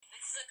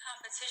a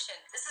competition.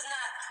 This is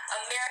not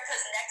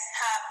America's Next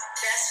Top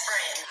Best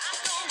Friend.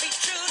 I'm gonna be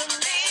true to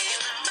me,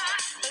 my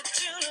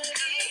opportunity.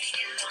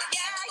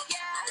 Yeah,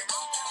 yeah.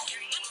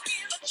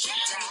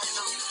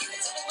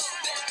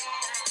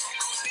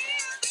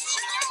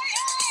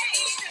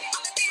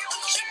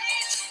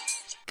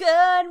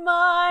 Good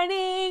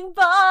morning,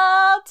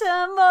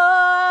 Baltimore.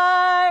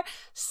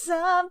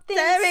 Something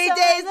Every so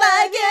day's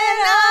like an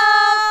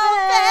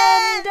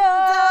open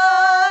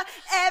door.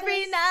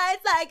 Every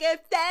night's like a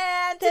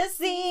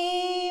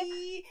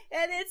fantasy.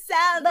 And it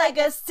sounds like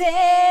a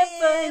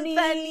symphony.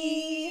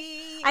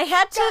 I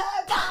had to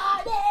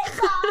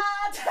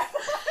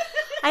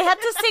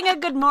sing a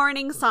good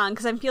morning song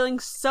because I'm feeling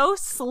so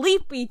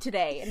sleepy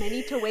today and I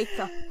need to wake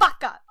the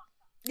fuck up.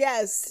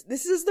 Yes,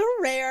 this is the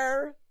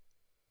rare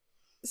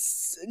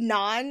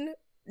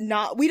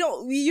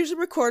we usually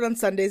record on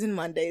Sundays and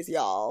Mondays,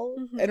 y'all.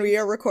 Mm-hmm. And we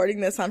are recording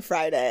this on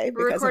Friday.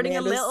 We're recording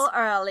a little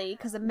early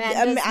because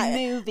Amanda's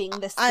moving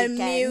this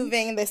weekend. I'm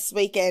moving this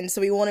weekend,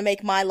 so we want to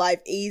make my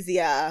life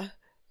easier.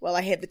 Well,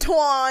 I have the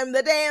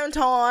damn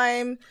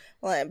time,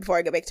 before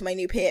I go back to my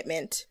new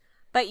apartment.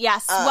 But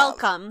yes,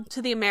 welcome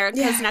to the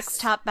America's Next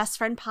Top Best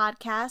Friend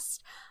podcast.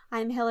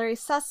 I'm Hillary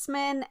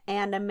Sussman,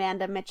 and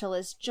Amanda Mitchell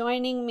is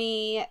joining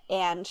me,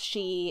 and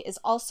she is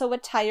also a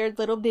tired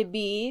little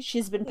baby.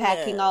 She's been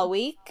packing all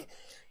week,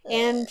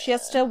 and she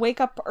has to wake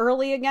up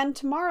early again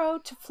tomorrow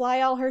to fly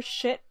all her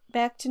shit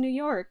back to New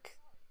York.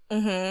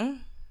 Mm-hmm.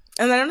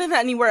 And I don't have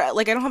anywhere,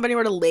 I don't have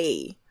anywhere to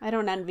lay. I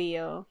don't envy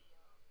you.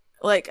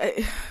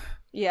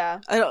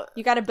 Yeah.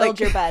 You gotta build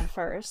your bed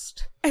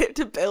first. I have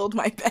to build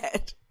my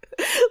bed.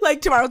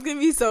 Tomorrow's gonna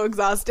be so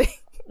exhausting.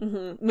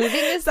 Mm-hmm. Moving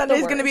is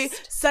Sunday's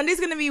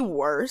gonna be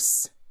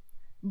worse,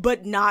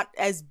 but not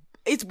as.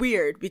 It's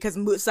weird because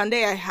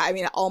Sunday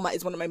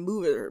it's one of my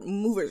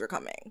movers are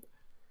coming,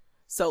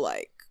 so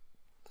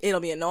it'll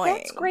be annoying.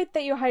 That's great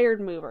that you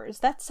hired movers.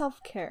 That's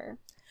self-care.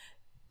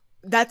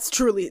 That's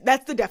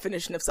the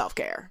definition of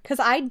self-care. Because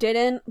I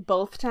didn't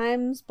both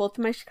times, both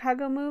of my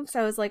Chicago moves.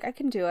 I was like, I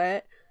can do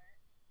it,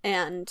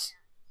 and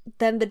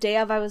then the day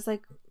of, I was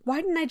like, why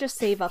didn't I just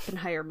save up and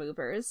hire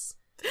movers?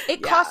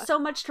 It costs so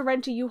much to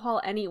rent a U-Haul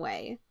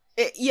anyway.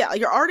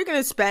 You're already going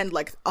to spend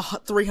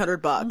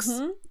 $300.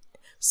 Mm-hmm.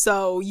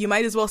 So you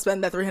might as well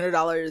spend that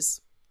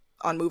 $300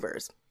 on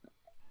movers.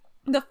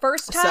 The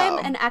first time,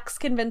 an ex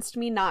convinced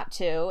me not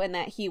to, and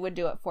that he would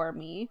do it for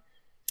me.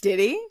 Did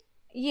he?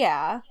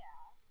 Yeah.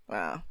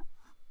 Wow.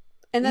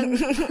 And then,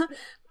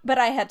 but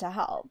I had to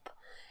help.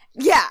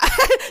 Yeah,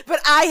 but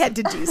I had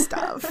to do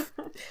stuff.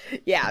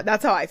 Yeah,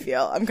 that's how I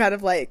feel. I'm kind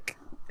of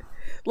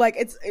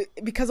it's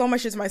because all my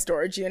shit's in my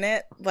storage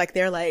unit.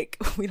 They're like,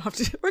 we're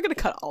gonna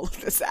cut all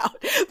of this out.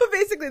 But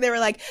basically, they were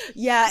like,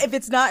 yeah, if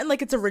it's not in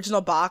its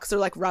original box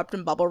or wrapped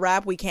in bubble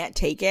wrap, we can't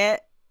take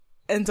it.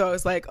 And so I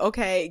was like,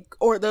 okay.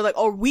 Or they're like,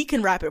 oh, we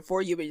can wrap it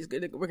for you, but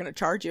we're gonna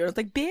charge you. And I was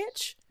like,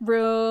 bitch,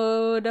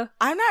 rude.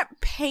 I'm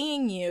not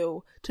paying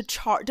you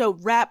to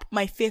wrap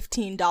my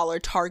 $15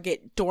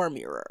 Target door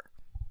mirror.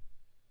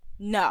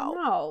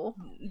 No,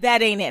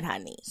 that ain't it,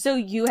 honey. So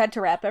you had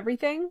to wrap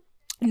everything?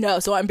 No,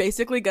 so I'm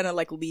basically gonna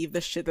leave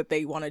the shit that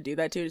they want to do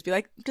that to. Just be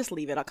like, just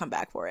leave it. I'll come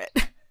back for it.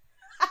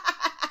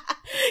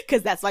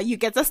 Because that's why you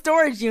get the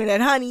storage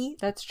unit, honey.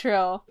 That's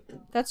true.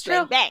 That's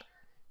true. Bang.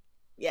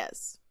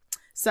 Yes.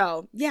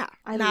 So yeah,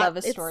 I love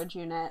a storage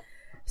unit.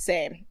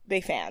 Same,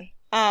 big fan.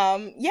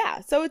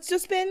 Yeah. So it's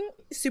just been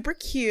super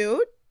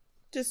cute.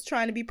 Just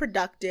trying to be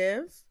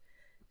productive,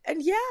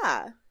 and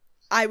yeah.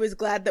 I was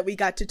glad that we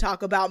got to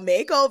talk about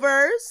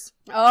makeovers.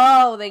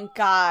 Oh, thank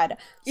God.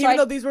 Even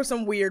though these were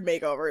some weird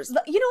makeovers.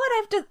 You know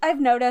what I've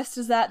noticed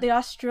is that the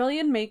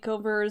Australian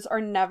makeovers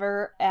are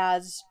never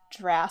as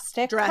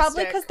drastic.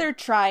 Probably because they're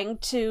trying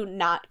to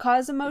not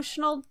cause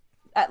emotional,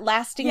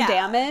 lasting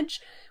damage.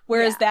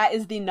 Whereas that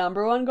is the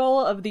number one goal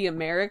of the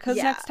America's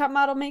Next Top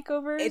Model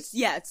makeovers.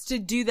 It's to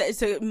do that. It's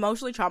to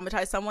emotionally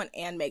traumatize someone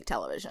and make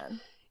television.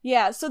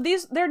 Yeah, so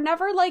they're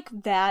never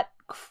that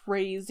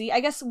crazy. I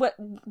guess what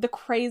the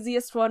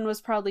craziest one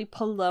was probably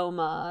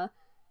Paloma.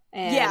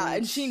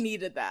 And she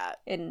needed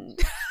that. And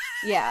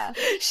yeah.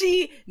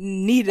 She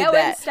needed that.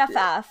 And Steph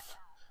F.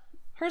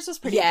 Hers was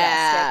pretty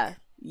drastic.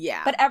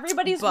 Yeah. But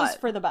everybody's was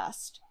for the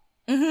best.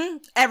 Mm-hmm.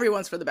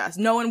 Everyone's for the best.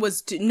 No one's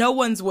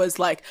was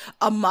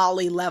a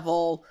Molly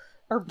level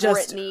or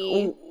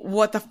Britney.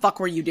 What the fuck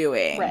were you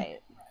doing? Right.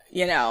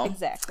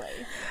 Exactly.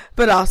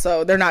 But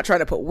also, they're not trying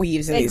to put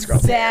weaves in these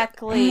girls' hair.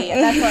 Exactly.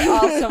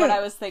 That's what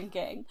I was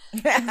thinking.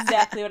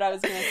 Exactly what I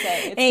was going to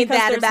say. It's ain't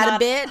that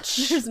about a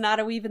bitch? There's not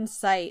a weave in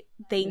sight.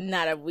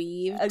 Not a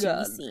weave to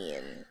be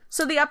seen.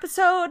 So the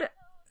episode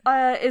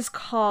is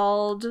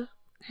called...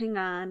 Hang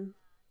on.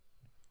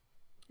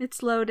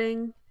 It's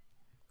loading.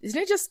 Isn't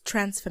it just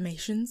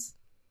Transformations?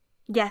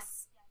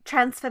 Yes.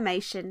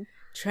 Transformations.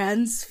 Which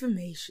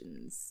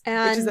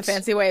is a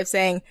fancy way of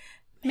saying...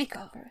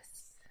 makeovers.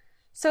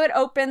 So it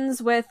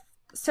opens with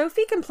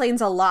Sophie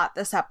complains a lot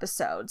this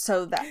episode.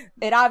 So that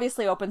it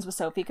obviously opens with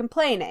Sophie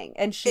complaining.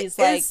 And she's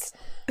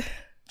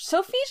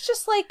Sophie's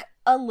just like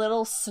a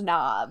little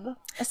snob.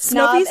 A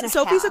snob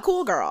Sophie's half. a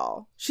cool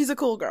girl. She's a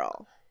cool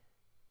girl.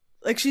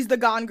 Like, she's the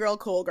Gone Girl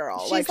cool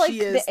girl. She's like like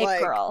she is the it like,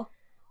 girl.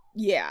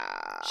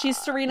 Yeah. She's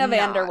Serena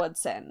van der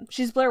Woodsen.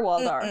 She's Blair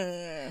Waldorf.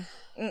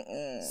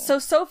 So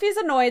Sophie's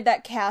annoyed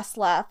that Cass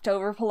left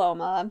over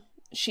Paloma.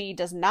 She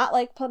does not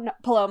like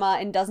Paloma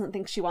and doesn't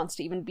think she wants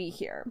to even be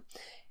here.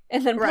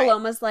 And then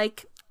Paloma's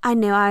like, I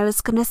knew I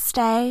was gonna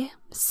stay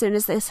as soon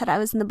as they said I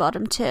was in the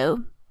bottom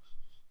two.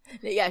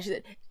 Yeah, she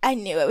said, I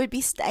knew I would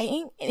be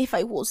staying, and if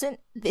I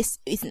wasn't, this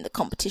isn't the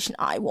competition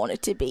I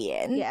wanted to be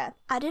in. Yeah.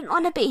 I didn't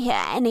want to be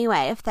here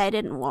anyway if they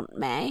didn't want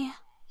me.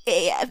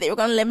 Yeah, if they were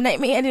going to eliminate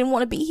me, I didn't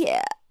want to be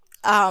here.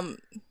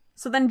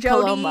 So then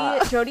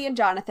Jody and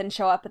Jonathan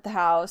show up at the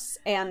house,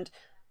 and,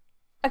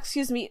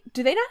 excuse me,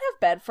 do they not have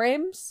bed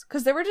frames?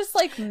 Because there were just,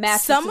 like,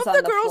 mattresses Some of on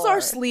the the girls floor.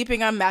 are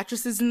sleeping on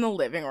mattresses in the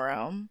living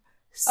room.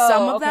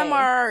 Some of them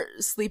are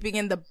sleeping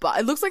in the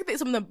it looks like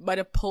some of them might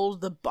have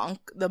pulled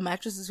the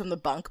mattresses from the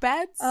bunk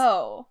beds.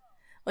 Oh.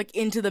 Like,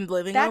 into the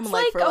living That's room.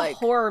 like for a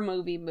horror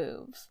movie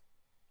move.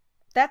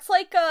 That's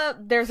like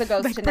there's a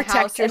ghost like, in the protect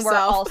house and we're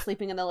yourself. all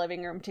sleeping in the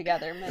living room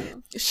together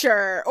move.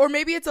 Sure. Or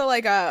maybe it's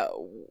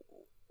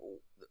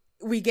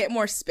we get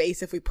more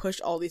space if we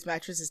push all these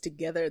mattresses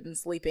together than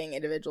sleeping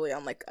individually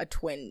on, like, a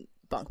twin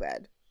bunk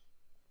bed.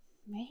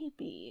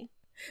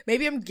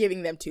 Maybe I'm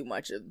giving them too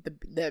much of the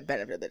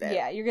benefit of the doubt.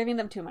 Yeah, you're giving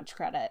them too much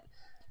credit.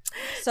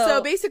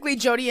 So basically,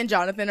 Jody and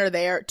Jonathan are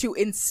there to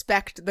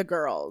inspect the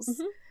girls.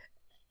 Mm-hmm.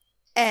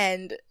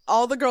 And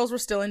all the girls were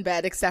still in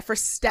bed except for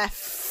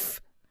Steph,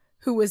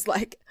 who was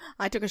like,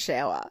 I took a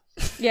shower.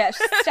 Yeah,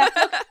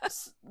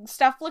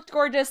 Steph looked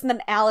gorgeous, and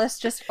then Alice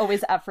just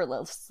always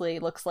effortlessly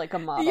looks like a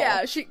model.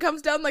 Yeah, she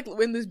comes down, like,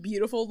 in this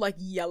beautiful, like,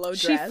 yellow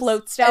dress. She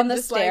floats down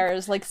the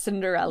stairs like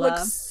Cinderella.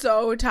 Looks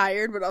so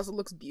tired, but also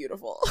looks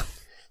beautiful.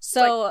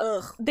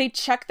 So they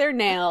check their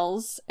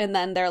nails, and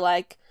then they're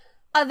like,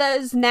 are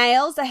those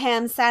nails a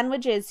ham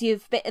sandwiches?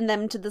 You've bitten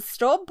them to the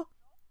stub?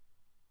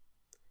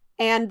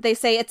 And they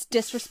say it's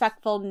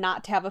disrespectful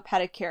not to have a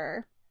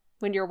pedicure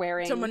when you're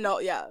wearing... To Manolo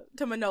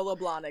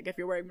Blahnik, if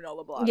you're wearing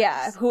Manolo Blahnik.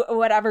 Yeah,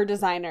 whatever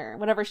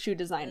shoe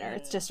designer.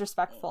 It's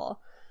disrespectful.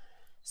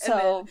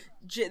 So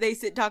they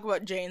talk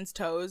about Jane's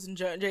toes, and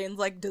Jane's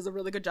like does a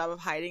really good job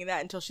of hiding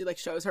that until she like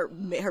shows her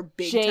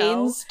big toe.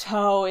 Jane's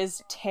toe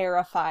is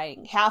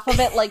terrifying. Half of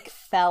it like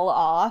fell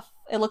off.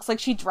 It looks like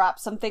she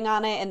dropped something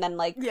on it, and then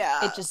like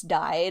it just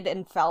died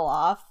and fell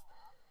off.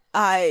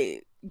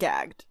 I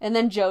gagged. And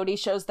then Jody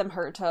shows them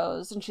her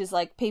toes, and she's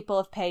like, people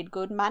have paid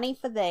good money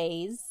for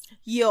these.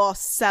 You're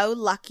so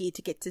lucky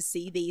to get to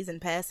see these in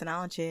person,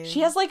 aren't you? She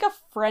has like a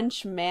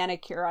French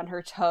manicure on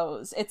her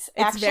toes. It's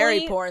actually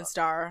very porn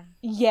star.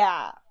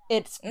 Yeah,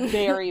 it's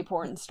very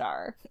porn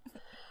star.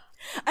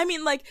 I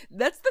mean, like,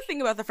 that's the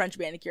thing about the French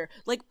manicure.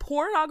 Like,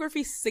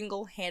 pornography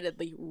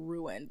single-handedly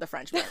ruined the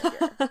French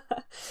manicure.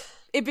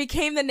 It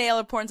became the nail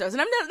of porn stars.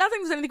 And I'm not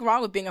thinking there's anything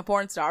wrong with being a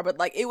porn star, but,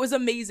 like, it was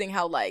amazing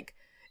how, like,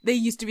 they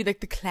used to be,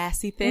 like, the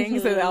classy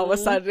things, and all of a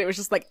sudden it was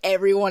just, like,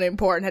 everyone in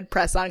porn had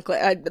press-on,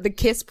 the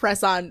Kiss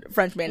press-on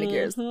French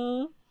manicures.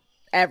 Mm-hmm.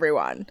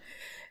 Everyone.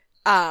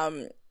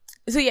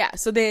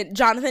 So then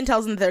Jonathan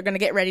tells them that they're going to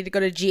get ready to go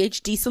to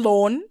GHD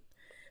Salon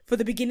for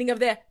the beginning of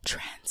their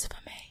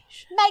transformation.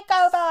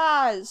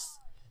 Makeovers!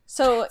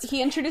 So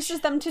he introduces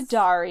them to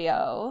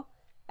Dario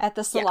at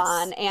the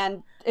salon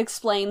and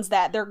explains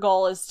that their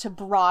goal is to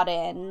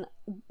broaden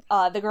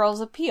the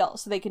girls' appeal,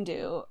 so they can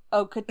do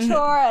haute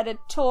couture,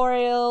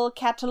 editorial,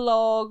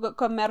 catalog,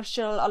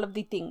 commercial, all of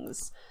the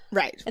things.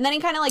 Right. And then he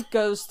kind of like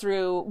goes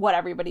through what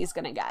everybody's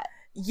gonna get.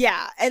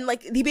 Yeah, and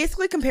like he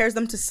basically compares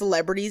them to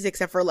celebrities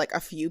except for like a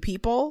few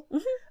people,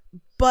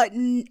 but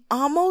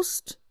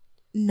almost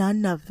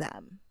none of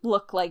them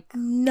look like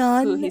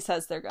who he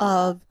says they're gonna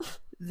of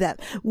them.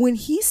 When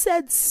he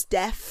said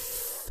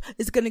Steph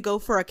is gonna go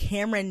for a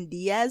Cameron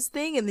Diaz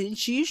thing, and then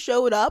she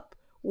showed up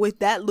with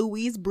that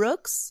Louise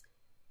Brooks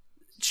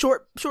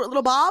short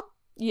little bob.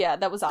 Yeah,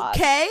 that was odd.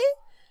 Okay.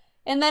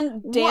 And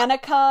then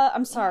Danica,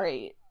 I'm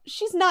sorry,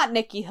 she's not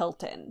Nikki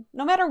Hilton.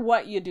 No matter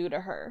what you do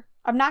to her,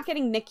 I'm not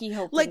getting Nikki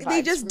Hilton. Like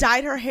they just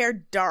dyed her hair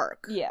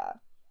dark. Yeah.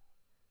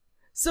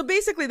 So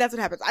basically, that's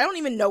what happens. I don't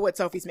even know what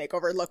Sophie's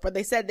makeover looked, but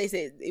they said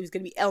it was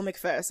going to be Elle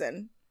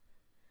Macpherson.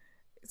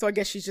 So I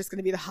guess she's just going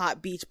to be the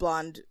hot beach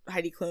blonde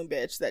Heidi Klum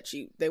bitch that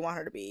they want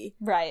her to be.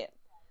 Right.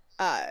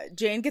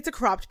 Jane gets a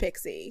cropped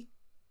pixie.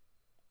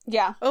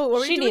 Yeah. Oh,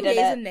 are we doing yays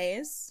and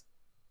nays?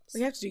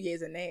 We have to do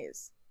yays and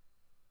nays.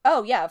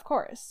 Oh, yeah, of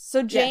course.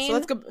 So Jane... Yeah, so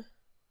let's go...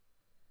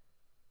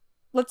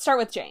 Let's start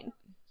with Jane.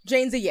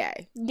 Jane's a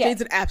yay. Yeah. Jane's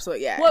an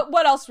absolute yay.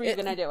 What else were you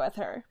going to do with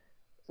her?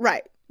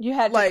 Right. You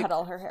had to cut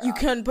all her hair off. You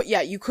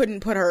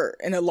couldn't put her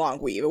in a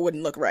long weave. It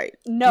wouldn't look right.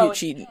 No.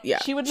 She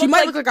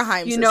might look like a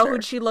Haim sister. You know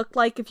who'd she look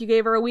like if you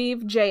gave her a weave?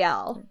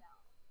 JL.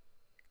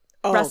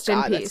 Oh, Rest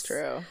in peace. That's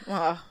true.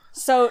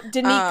 So,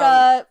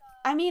 Danica,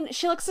 I mean,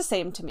 she looks the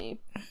same to me.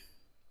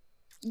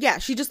 Yeah,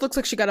 she just looks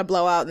like she got a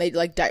blowout and they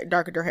like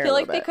darkened her hair. I feel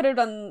like they could have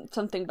done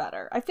something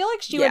better. I feel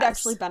like she would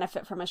actually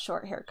benefit from a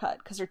short haircut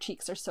because her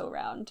cheeks are so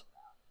round.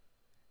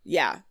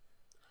 Yeah.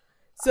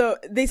 So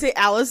they say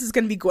Alice is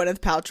going to be Gwyneth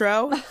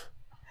Paltrow.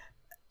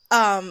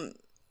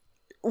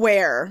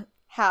 Where?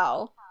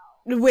 How?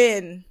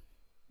 When?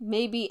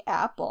 Maybe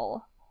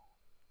Apple.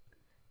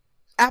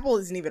 Apple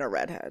isn't even a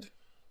redhead.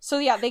 So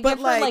yeah, they give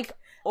her like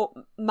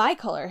my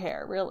color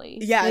hair, really.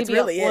 Yeah, maybe it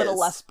really a little is.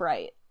 less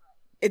bright.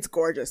 It's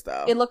gorgeous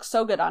though. It looks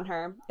so good on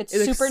her. It's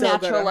It looks super so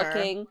good natural on her.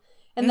 looking.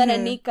 And then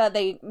Anika,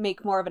 they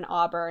make more of an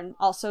auburn,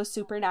 also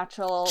super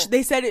natural.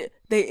 They said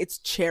it's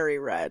cherry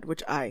red,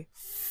 which I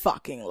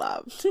fucking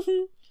loved.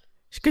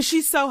 Because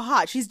she's so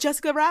hot. She's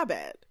Jessica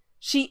Rabbit.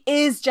 She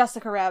is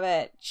Jessica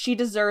Rabbit. She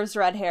deserves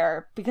red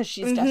hair because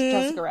she's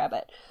Jessica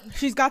Rabbit.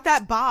 She's got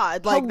that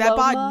bod. Like, that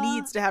bod Paloma-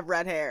 needs to have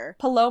red hair.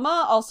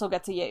 Paloma also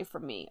gets a yay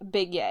from me. A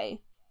big yay.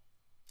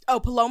 Oh,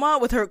 Paloma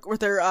with her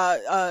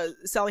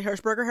Sally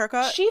Hershberger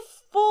haircut? She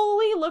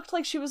fully looked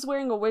like she was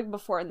wearing a wig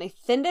before, and they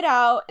thinned it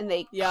out, and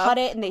they Yep. cut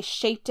it, and they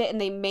shaped it,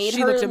 and they made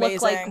She her looked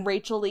look like amazing.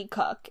 Rachel Lee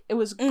Cook. It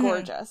was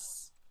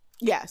gorgeous.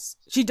 Yes.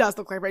 She does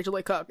look like Rachel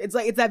Lee Cook. It's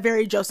that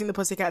very Josie and the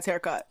Pussycats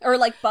haircut. Or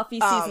like Buffy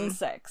season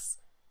 6.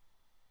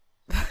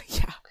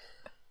 Yeah.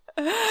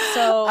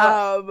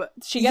 So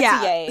she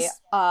gets a yay.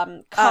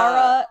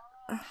 Kara.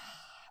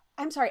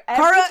 I'm sorry.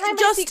 Every Kara time I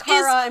just see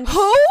Kara, I'm just,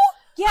 who?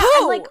 yeah, Who?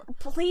 I'm like,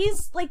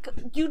 please, like,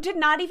 you did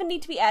not even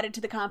need to be added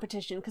to the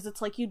competition because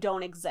it's like you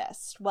don't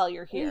exist while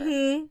you're here.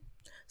 Mm-hmm.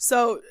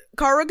 So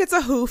Kara gets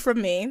a who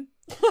from me.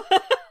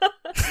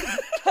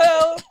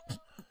 Who?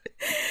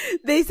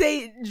 They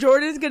say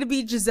Jordan's gonna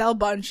be Giselle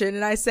Bundchen,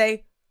 and I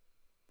say,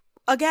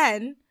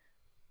 again,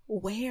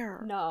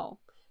 where? No.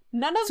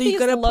 None of So these you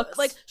gotta looks... put,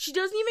 like, she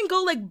doesn't even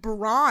go like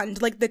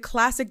blonde, like the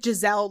classic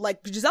Giselle. Like,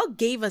 Giselle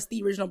gave us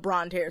the original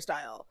blonde hair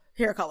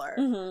color.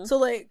 Mhm. So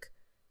like,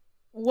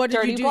 what did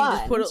Dirty you do? blonde. You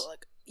just put it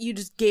like, you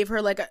just gave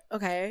her like a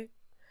okay,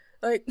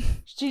 like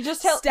She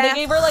just they Steph-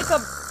 gave her like a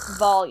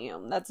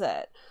volume. That's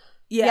it.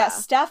 yeah.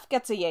 Steph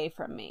gets a yay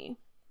from me.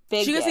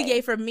 Big She gets a yay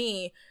from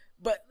me,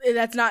 but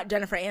that's not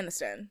Jennifer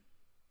Aniston.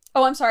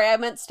 Oh, I'm sorry. I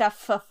meant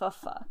Steph.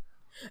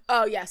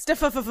 Oh yeah,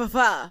 Steph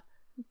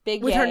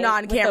Big with yay. her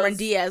non-Cameron with those,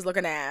 Diaz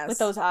looking ass. with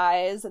those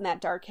eyes and that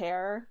dark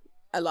hair.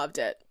 I loved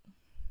it.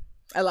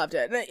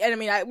 And I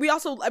mean,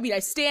 I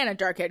stand a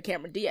dark-haired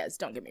Cameron Diaz.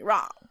 Don't get me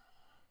wrong.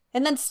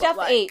 And then Steph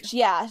like- H.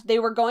 Yeah, they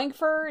were going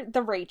for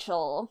the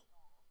Rachel,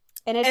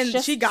 and it's And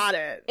just she got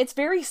it. It's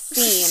very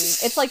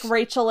seen. It's like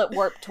Rachel at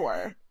Warped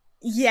Tour.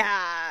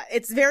 Yeah,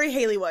 it's very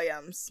Hayley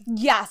Williams.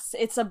 Yes,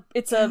 it's a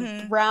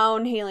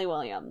brown Hayley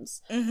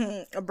Williams.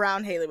 Mm-hmm. A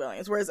brown Hayley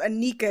Williams. Whereas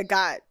Anika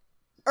got,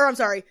 or I'm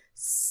sorry,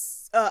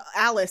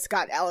 Alice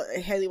got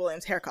Hayley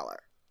Williams hair color.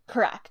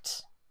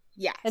 Correct.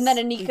 Yes. And then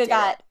we Anika did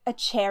got it. a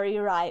cherry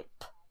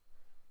ripe.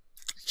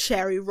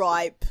 cherry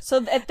ripe.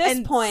 So at this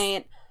And-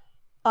 point,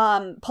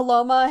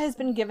 Paloma has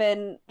been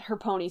given her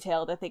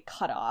ponytail that they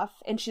cut off,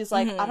 and she's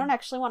like, I don't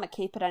actually want to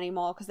keep it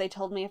anymore because they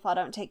told me if I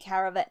don't take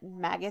care of it,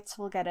 maggots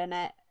will get in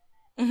it.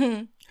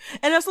 Mm-hmm.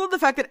 And also the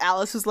fact that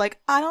Alice was like,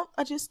 I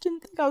just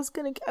didn't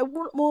think I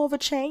want more of a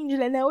change,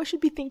 and I know I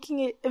should be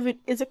thinking of it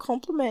as a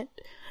compliment,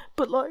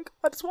 but like,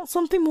 I just want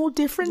something more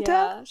different.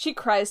 Yeah, she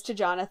cries to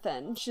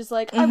Jonathan. She's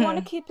like, I want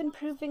to keep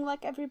improving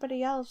like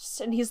everybody else.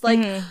 And he's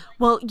like,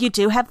 well, you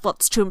do have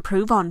lots to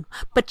improve on,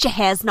 but your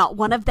hair's not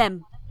one of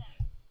them.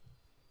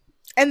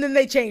 And then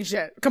they changed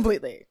it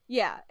completely.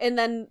 Yeah, and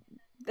then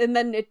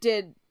it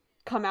did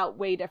come out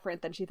way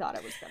different than she thought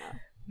it was gonna.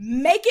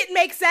 Make it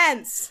make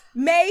sense.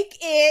 Make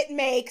it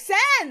make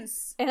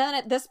sense. And then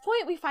at this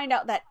point, we find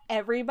out that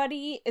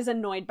everybody is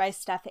annoyed by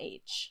Steph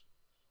H.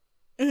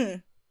 Mm-hmm.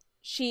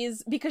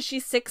 Because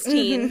she's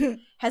 16,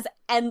 has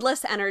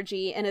endless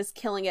energy, and is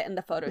killing it in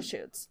the photo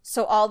shoots.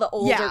 So all the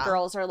older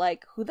girls are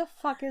like, who the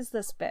fuck is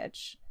this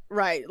bitch?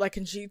 Right, like,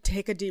 can she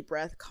take a deep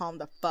breath, calm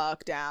the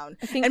fuck down?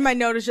 And my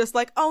note is just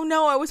like, oh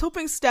no, I was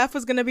hoping Steph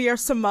was gonna be our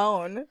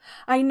Simone.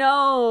 I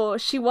know,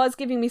 she was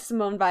giving me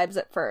Simone vibes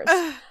at first.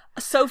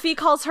 Sophie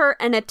calls her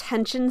an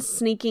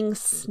attention-sneaking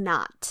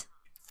snot.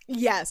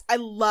 Yes, I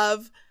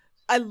love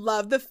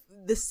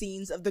the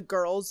scenes of the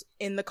girls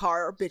in the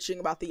car bitching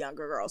about the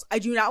younger girls. I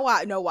do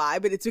not know why,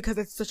 but it's because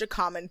it's such a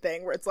common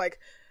thing where it's like,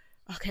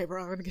 okay, we're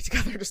all gonna get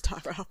together and just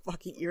talk about how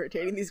fucking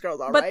irritating these girls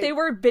are. But they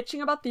were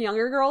bitching about the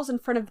younger girls in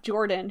front of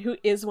Jordan, who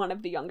is one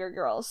of the younger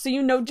girls. So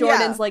you know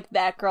Jordan's like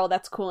that girl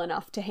that's cool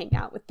enough to hang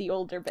out with the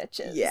older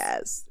bitches.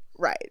 Yes,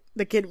 right.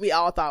 The kid we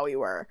all thought we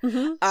were.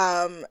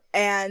 Mm-hmm.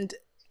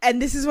 And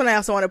this is when I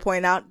also want to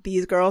point out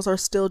these girls are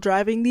still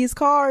driving these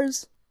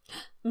cars.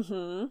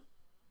 Mm-hmm.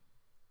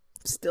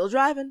 Still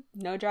driving.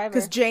 No driver.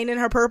 Because Jane and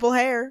her purple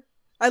hair.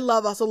 I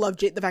also love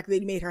the fact that they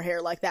made her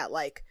hair like that,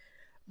 like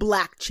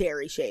black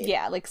cherry shade.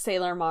 Yeah, like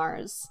Sailor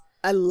Mars.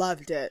 I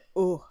loved it.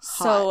 Ooh,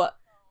 hot. So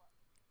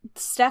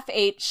Steph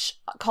H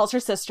calls her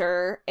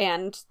sister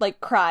and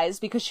like cries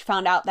because she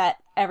found out that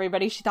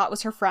everybody she thought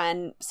was her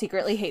friend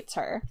secretly hates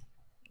her.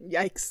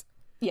 Yikes.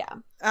 Yeah.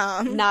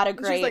 Not a she's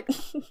great like,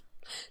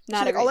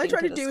 not a great all I thing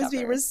try to do is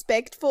be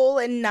respectful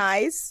and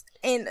nice,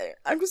 and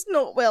I'm just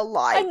not well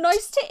liked. I'm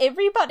nice to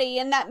everybody,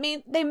 and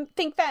they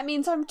think that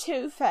means I'm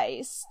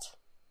two-faced.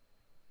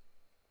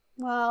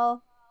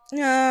 Well,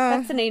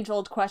 That's an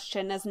age-old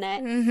question, isn't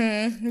it?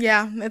 Mm-hmm.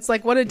 Yeah, it's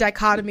like, what a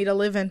dichotomy to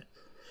live in.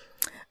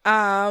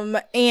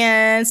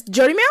 And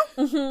Jody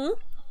Mail? Mm-hmm.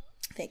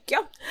 Thank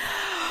you.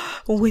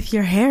 With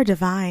your hair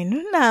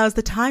divine, now's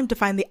the time to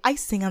find the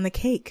icing on the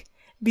cake.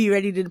 Be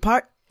ready to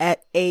depart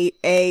at 8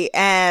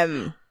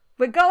 a.m.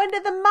 We're going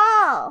to the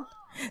mall.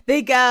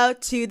 They go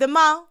to the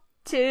mall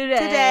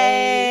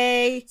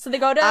today. So they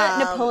go to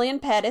Napoleon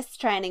Pettis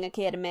Training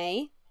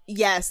Academy.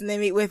 Yes, and they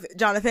meet with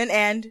Jonathan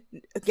and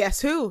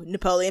guess who?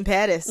 Napoleon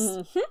Pettis.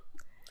 Mm-hmm.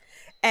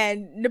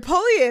 And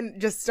Napoleon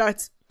just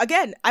starts,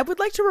 again, I would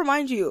like to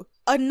remind you,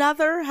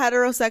 another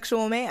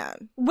heterosexual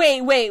man.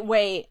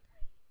 Wait.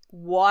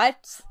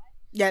 What?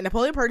 Yeah,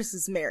 Napoleon Pettis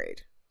is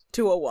married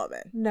to a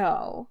woman.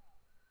 No.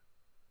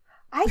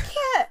 I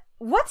can't.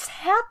 What's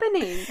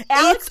happening?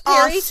 Alex It's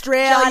Perry,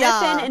 Australia.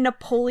 Jonathan, and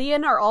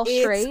Napoleon are all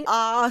straight? It's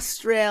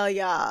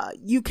Australia.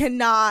 You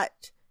cannot...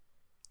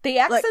 The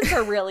accents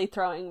are really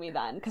throwing me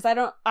then, because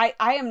I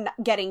am not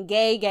getting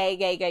gay.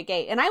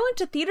 And I went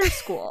to theater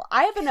school.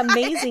 I have an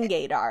amazing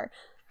gaydar.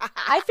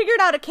 I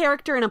figured out a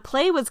character in a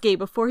play was gay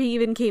before he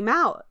even came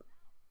out.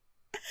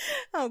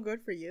 Oh, good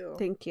for you.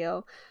 Thank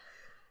you.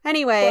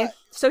 Anyway,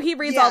 so he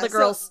reads all the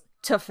girls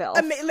to Phil.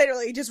 I mean,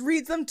 literally, he just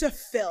reads them to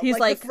Phil. He's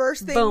like the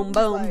first thing, boom,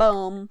 boom,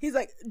 boom. He's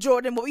like,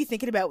 Jordan, what were you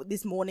thinking about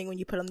this morning when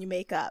you put on your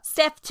makeup?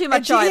 Steph, too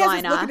much and he has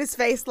this look eyeliner. at his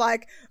face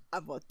like,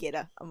 I'm gonna get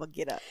her.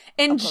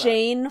 And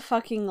Jane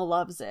fucking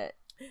loves it.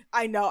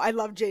 I know. I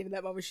love Jane in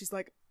that moment. She's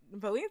like,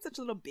 Napoleon's such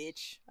a little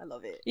bitch. I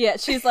love it. Yeah,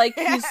 she's like,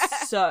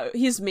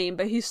 he's mean,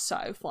 but he's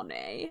so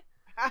funny.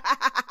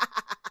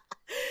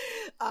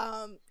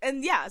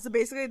 And yeah, so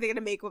basically they get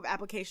a makeup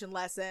application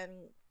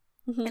lesson.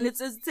 Mm-hmm. And it's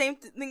the same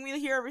thing we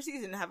hear every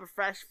season. Have a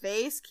fresh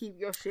face, keep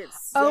your shit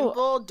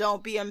simple,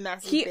 don't be a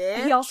messy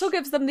bitch. He also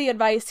gives them the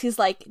advice, he's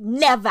like,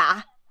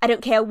 never, I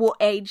don't care what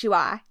age you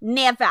are,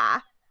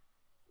 never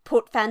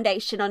put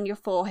foundation on your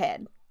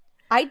forehead.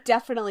 I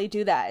definitely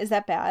do that. Is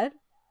that bad?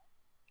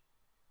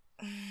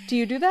 Do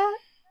you do that?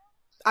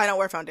 I don't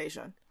wear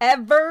foundation.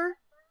 Ever?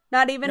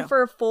 Not even No.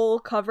 for full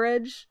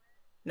coverage?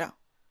 No.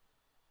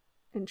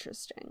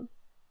 Interesting.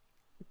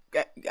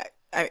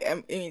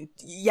 I mean,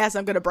 yes,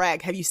 I'm gonna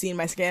brag. Have you seen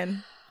my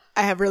skin?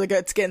 I have really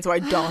good skin, so I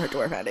don't have to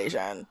wear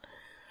foundation.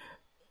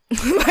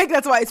 Like,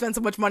 that's why I spend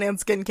so much money on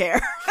skincare.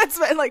 That's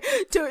why, like,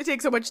 to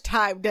take so much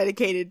time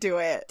dedicated to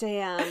it.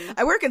 Damn.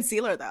 I wear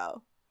concealer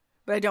though,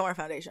 but I don't wear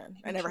foundation.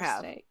 I never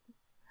have.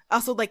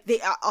 Also, like,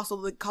 also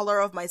the color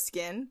of my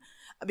skin,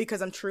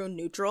 because I'm true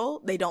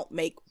neutral, they don't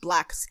make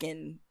black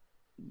skin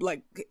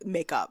like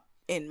makeup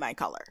in my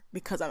color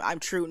because I'm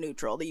true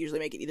neutral. They usually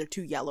make it either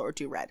too yellow or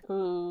too red.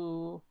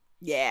 Ooh.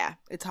 Yeah,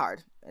 it's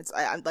hard.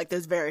 I'm like,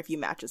 there's very few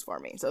matches for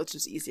me, so it's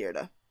just easier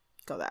to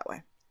go that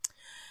way.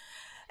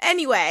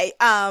 Anyway,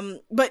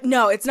 but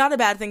no, it's not a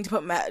bad thing to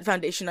put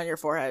foundation on your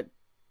forehead.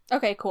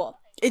 Okay, cool.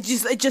 It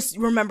just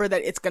remember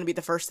that it's gonna be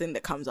the first thing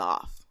that comes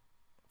off.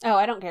 Oh,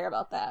 I don't care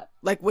about that.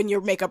 Like, when your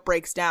makeup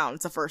breaks down,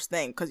 it's the first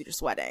thing because you're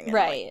sweating. And,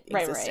 Right.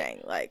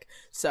 Like,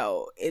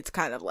 so it's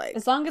kind of like,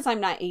 As long as I'm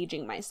not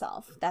aging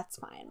myself, that's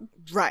fine.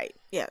 right.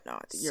 Yeah, no,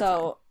 you're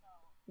So,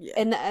 fine. Yeah.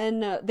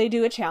 and they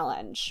do a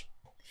challenge.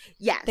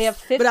 Yes, They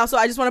have but also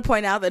I just want to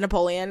point out that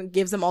Napoleon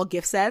gives them all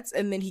gift sets,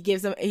 and then he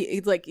gives them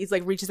he's like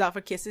reaches out for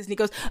kisses, and he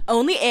goes,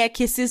 only air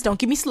kisses, don't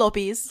give me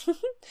slopies.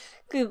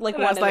 Like,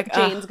 And I was like,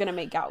 Jane's gonna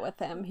make out with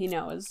him. He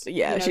knows.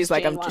 Yeah, he knows she's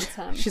like, Jane wants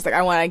him. she's like,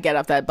 I want to get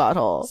up that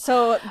butthole.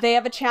 So they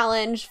have a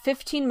challenge: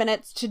 15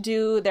 minutes to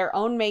do their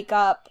own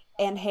makeup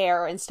and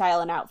hair and style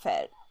an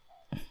outfit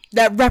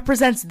That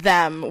represents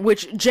them,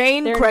 which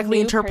Jane Their correctly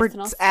new interprets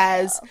personal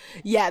as, style.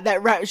 yeah,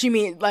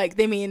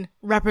 they mean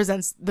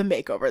represents the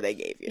makeover they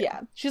gave you. Yeah,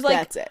 she's like,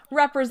 That's it.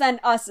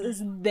 represent us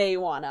as they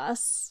want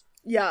us.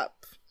 Yep.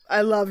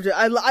 I loved it.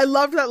 I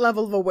loved that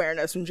level of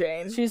awareness from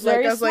Jane. She's Like,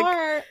 very I was like,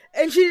 smart.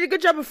 and she did a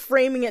good job of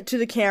framing it to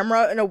the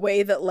camera in a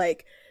way that,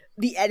 like,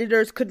 the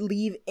editors could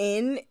leave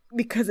in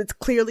because it's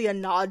clearly a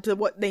nod to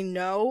what they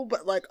know,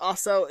 but, like,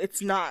 also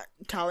it's not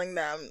telling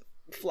them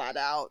flat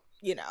out,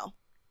 you know.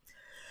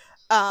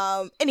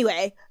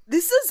 Anyway,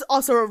 this is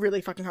also a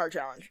really fucking hard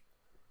challenge.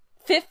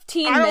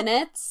 15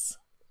 minutes.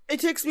 It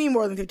takes me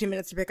more than 15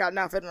 minutes to pick out an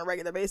outfit on a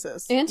regular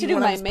basis. And to do Even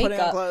when my I'm just putting on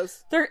makeup.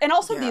 clothes. And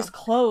also Yeah. these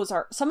clothes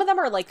are, some of them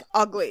are like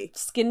Ugly.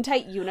 skin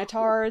tight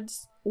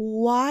unitards.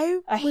 Why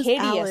A was hideous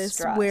Alice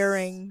dress.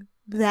 wearing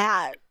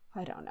that?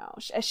 I don't know.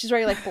 She's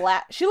wearing like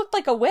black. She looked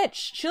like a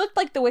witch. She looked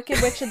like the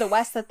Wicked Witch of the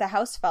West that the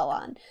house fell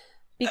on.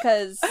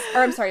 Because,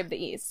 or I'm sorry, of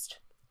the East.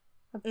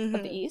 Of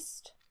the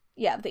East?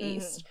 Yeah, of the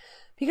East.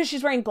 Because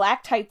she's wearing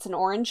black tights and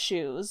orange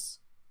shoes.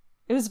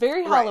 It was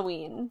very Right.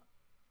 Halloween.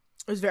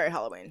 It was very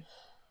Halloween.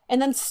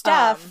 And then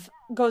Steph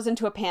goes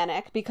into a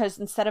panic because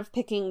instead of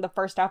picking the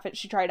first outfit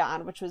she tried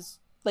on, which was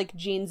like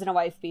jeans and a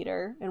wife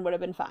beater and would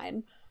have been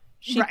fine,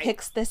 she Right.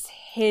 picks this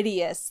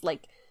hideous,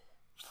 like,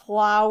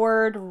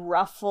 flowered,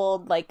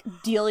 ruffled, like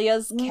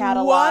Delia's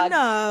catalog. One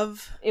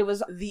of It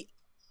was the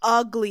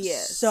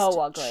ugliest.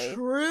 so ugly.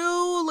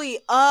 Truly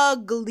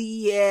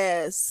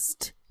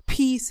ugliest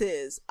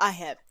pieces I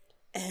have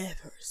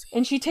ever seen.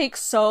 And she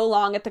takes so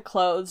long at the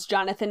clothes.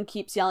 Jonathan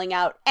keeps yelling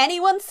out,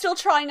 "Anyone still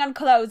trying on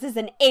clothes is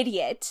an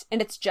idiot."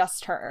 And it's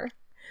just her.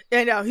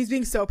 I know, he's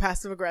being so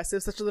passive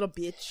aggressive, such a little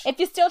bitch. If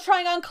you're still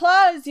trying on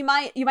clothes, you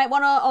might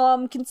want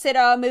to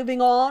consider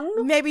moving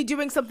on. Maybe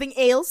doing something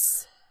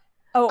else.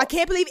 Oh, I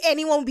can't believe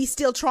anyone would be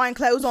still trying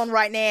clothes on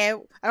right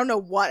now. I don't know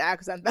what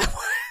accent that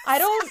was. I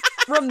don't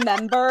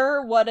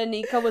remember what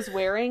Anika was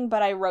wearing,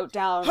 but I wrote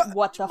down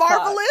what the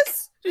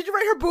Marvelous? Did you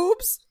write her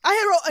boobs? I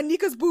had wrote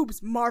Anika's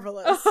boobs.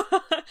 Marvelous.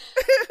 fuck.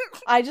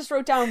 I just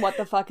wrote down what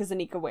the fuck is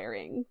Anika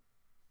wearing.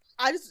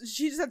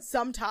 She just had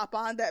some top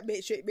on that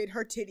made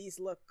her titties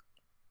look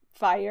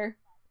Fire.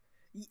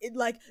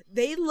 like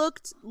they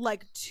looked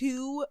like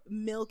two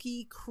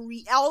milky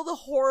all the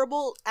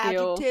horrible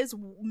adjectives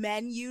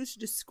men use to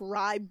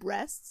describe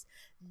breasts,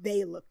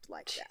 they looked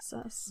like that.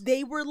 Jesus.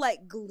 They were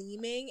like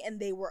gleaming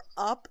and they were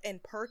up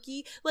and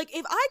perky. Like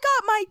if I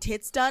got my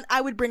tits done,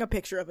 I would bring a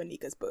picture of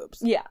Anika's boobs.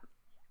 Yeah.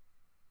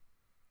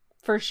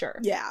 For sure.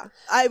 Yeah,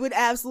 I would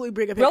absolutely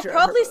bring a picture. We'll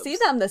probably of her boobs.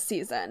 see them this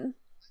season.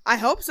 I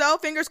hope so.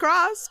 Fingers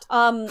crossed.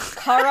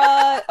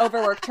 Kara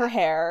overworked her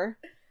hair.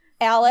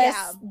 Alice,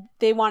 Yeah.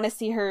 they want to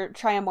see her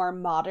try a more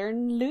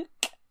modern look.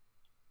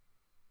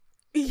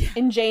 Yeah.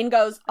 And Jane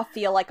goes, "I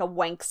feel like a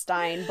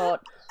Wankstein,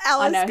 but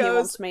I know he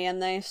wants me in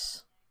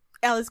this."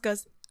 Alice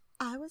goes,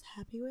 "I was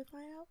happy with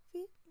my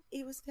outfit.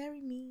 It was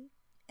very me,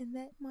 and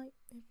that might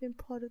have been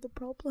part of the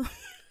problem."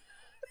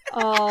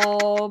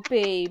 Oh,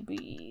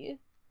 baby.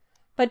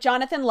 But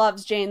Jonathan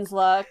loves Jane's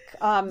look.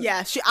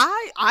 Yeah,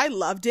 I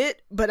loved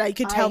it, but I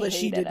could tell that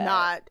she hated did it.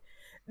 not.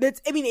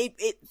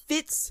 It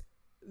fits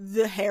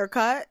the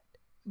haircut,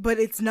 but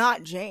it's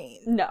not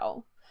Jane.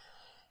 No.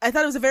 I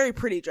thought it was a very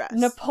pretty dress.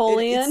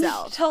 Napoleon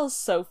itself. tells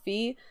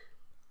Sophie,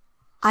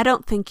 "I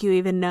don't think you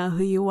even know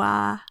who you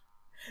are."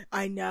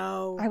 I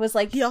know. I was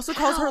like, He also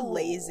calls her "Ow."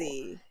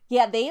 lazy.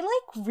 Yeah, they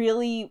like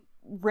really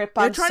rip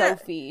They're on trying to-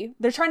 Sophie.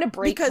 They're trying to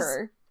break because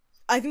her.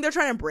 I think they're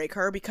trying to break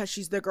her because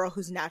she's the girl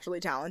who's naturally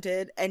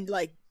talented and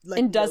like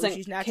And knows doesn't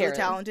she's naturally care.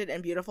 talented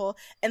and beautiful,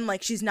 and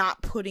like she's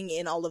not putting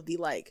in all of the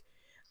like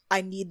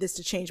I need this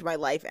to change my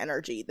life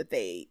energy that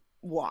they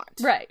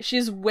want. Right.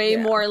 She's way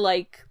Yeah. more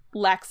like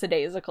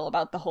lackadaisical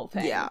about the whole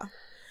thing. Yeah.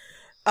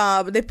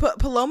 But they put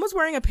Paloma's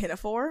wearing a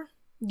pinafore.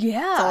 Yeah.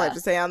 That's all I have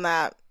to say on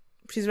that.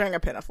 She's wearing a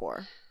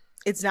pinafore.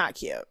 It's not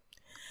cute.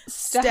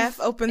 Steph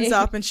opens H-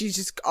 up and she's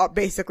just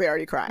basically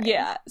already crying.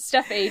 Yeah.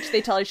 Steph H,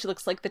 they tell her she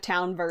looks like the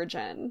town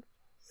virgin.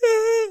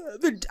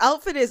 The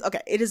outfit is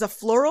okay. It is a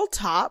floral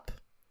top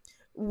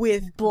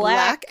with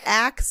Black- black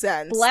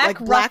accents, black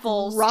like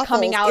ruffles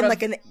coming out in of-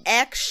 like an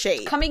X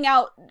shape. Coming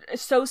out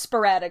so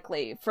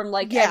sporadically from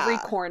like Yeah. every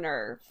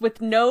corner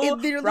with no It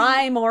literally-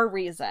 rhyme or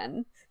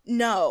reason.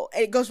 No,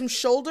 it goes from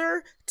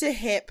shoulder to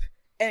hip,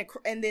 and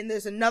then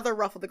there's another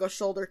ruffle that goes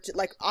shoulder to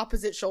like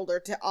opposite shoulder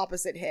to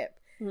opposite hip,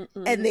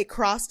 and they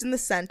crossed in the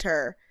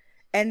center,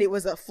 and it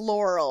was a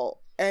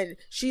floral, and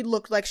she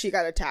looked like she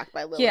got attacked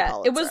by Lily Yeah.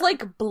 Pulitzer. It was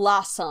like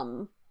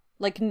Blossom,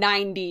 like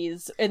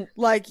 90s and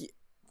like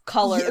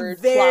colored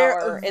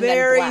flower and then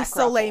very black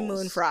Soleil ruffles.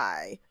 Moon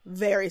Frye,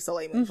 very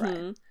Soleil Moon Frye.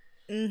 Mhm.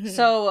 Mm-hmm.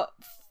 So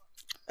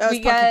That was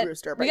we Punky get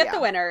Brewster, but we get yeah. the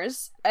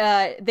winners.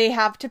 They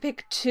have to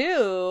pick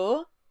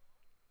two.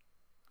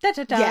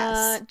 Da-da-da.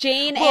 Yes.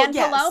 Jane Well, and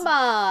yes.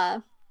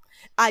 Paloma.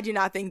 I do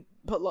not think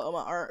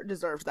Paloma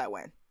deserves that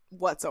win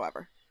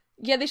whatsoever.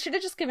 Yeah, they should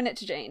have just given it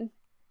to Jane.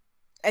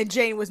 And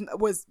Jane was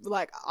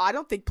like, I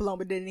don't think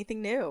Paloma did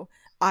anything new.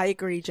 I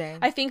agree, Jane.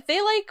 I think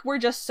they like were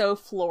just so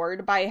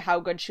floored by how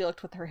good she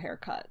looked with her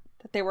haircut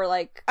that they were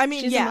like, I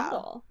mean, she's yeah. a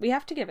model. We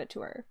have to give it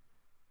to her.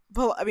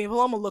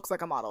 Paloma looks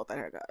like a model with that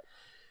haircut.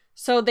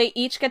 So they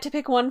each get to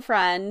pick one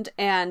friend,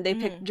 and they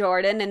pick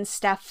Jordan and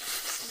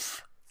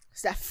Steph.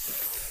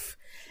 Steph.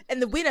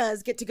 And the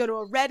winners get to go to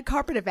a red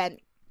carpet event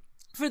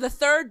for the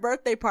third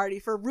birthday party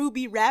for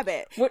Ruby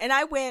Rabbit. What- And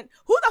I went,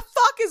 who the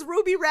fuck is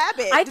Ruby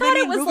Rabbit? I Do they thought it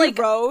mean was Ruby like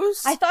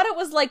Rose? I thought it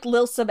was like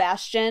Lil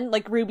Sebastian,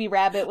 like Ruby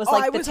Rabbit was I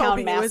like the was town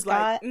hoping it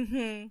mascot. was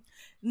like,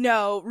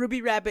 No,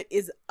 Ruby Rabbit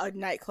is a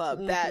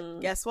nightclub that,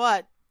 guess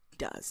what?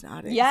 Does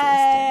not exist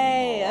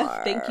Yay!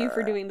 anymore. Thank you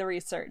for doing the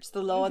research.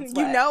 The Lord's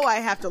You work. know I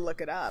have to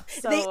look it up.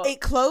 So- It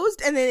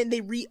closed and then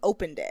they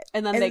reopened it.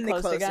 And then they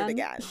closed it again?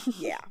 again.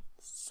 Yeah.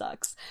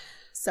 Sucks.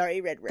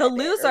 Sorry, Red Rabbit. The or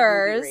Ruby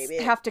losers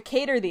Rabbit. have to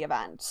cater the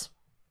event.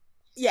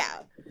 Yeah.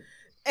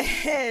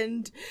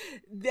 And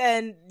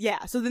then,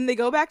 so then they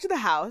go back to the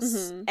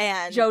house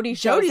and Jody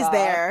shows Jody's up.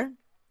 there.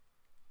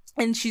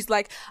 And she's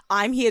like,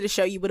 I'm here to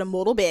show you what a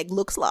model bag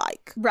looks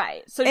like.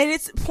 Right. So And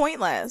it's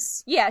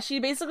pointless. yeah, she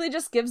basically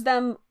just gives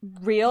them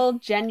real,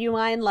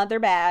 genuine leather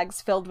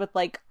bags filled with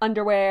like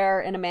underwear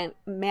and a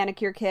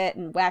manicure kit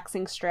and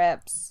waxing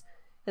strips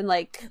and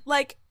like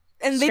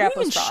And they didn't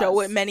even strapless show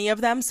bras. it many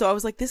of them, so I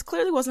was like, this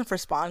clearly wasn't for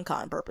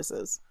SpawnCon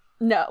purposes.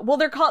 no. Well,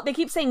 they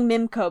keep saying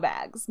Mimco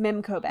bags.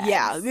 Mimco bags.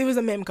 Yeah, it was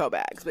a Mimco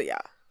bags, but yeah.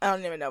 I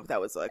don't even know if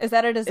that was like... Is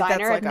that a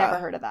designer? like I've never a-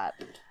 heard of that.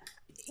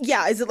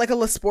 Yeah, is it like a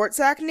La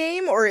Sportsac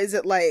name, or is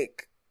it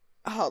like...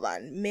 Hold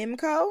on,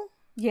 Mimco?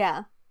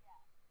 Yeah.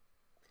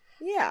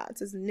 Yeah, it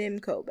says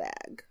Mimco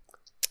bag.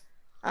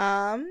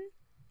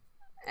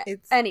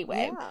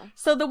 Anyway, yeah.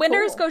 so the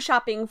winners Cool. go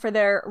shopping for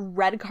their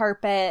red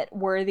carpet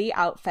worthy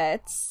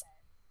outfits.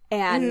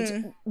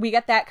 And we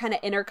get that kind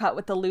of intercut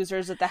with the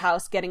losers at the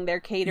house getting their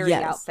catering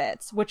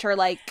outfits, which are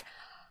like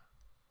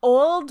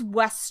old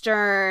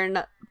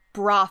Western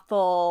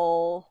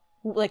brothel,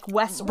 like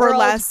Westworld.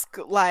 Burlesque,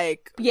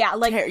 like... Yeah,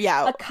 like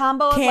a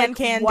combo of like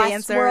can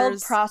Westworld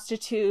dancers.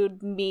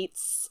 prostitute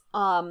meets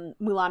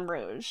Moulin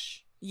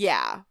Rouge.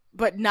 Yeah,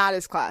 but not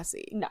as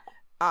classy. No.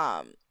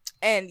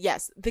 And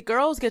yes, the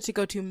girls get to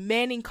go to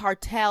Manning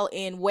Cartel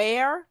in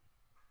where?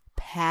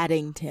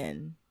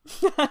 Paddington.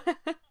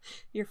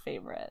 Your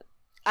favorite.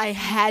 I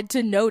had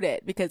to note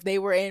it because they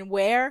were in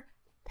where?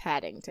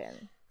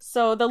 Paddington.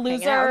 So the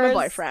Hanging out with my losers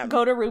boyfriend.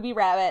 go to Ruby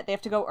Rabbit. They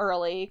have to go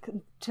early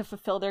to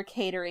fulfill their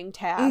catering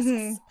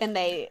tasks, and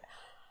they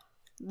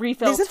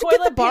refill They just have to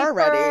toilet get the bar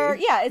paper.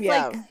 ready. Yeah, it's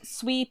Yeah. like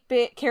sweep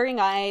it, carrying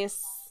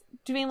ice,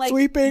 doing like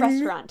Sweeping.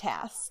 restaurant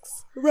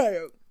tasks. Right.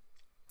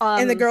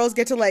 And the girls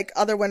get to like,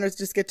 other winners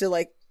just get to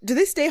like, do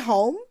they stay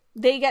home?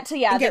 They get to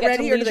and they get get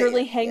ready, to or do they-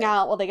 leisurely hang yeah.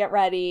 out while they get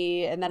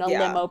ready, and then a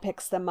limo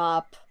picks them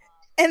up.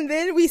 And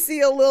then we see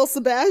a Lil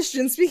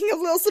Sebastian. Speaking of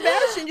Lil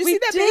Sebastian, you We see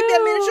that do. big,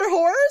 that miniature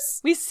horse?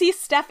 We see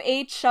Steph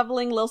H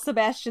shoveling Lil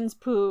Sebastian's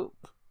poop.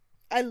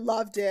 I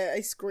loved it.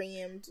 I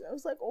screamed. I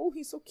was like, oh,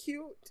 he's so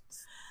cute.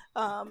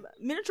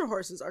 Miniature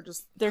horses are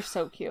just They're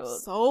so cute.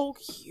 so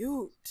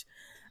cute.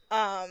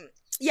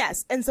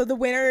 Yes, and so the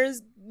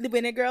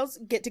winner girls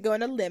get to go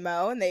in a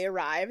limo, and they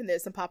arrive, and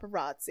there's some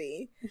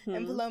paparazzi.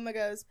 And Paloma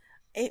goes,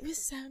 "It was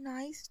so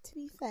nice to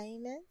be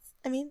famous.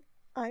 I mean,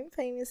 I'm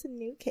famous in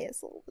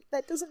Newcastle, but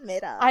that doesn't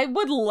matter." I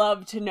would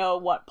love to know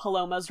what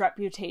Paloma's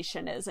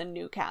reputation is in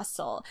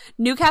Newcastle.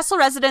 Newcastle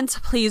residents,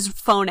 please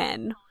phone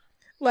in.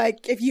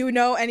 Like, if you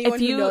know anyone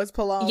who knows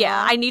Paloma,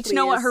 yeah, I need to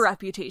know what please. her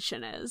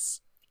reputation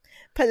is.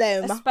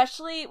 Paloma.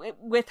 Especially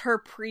with her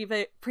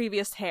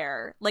previous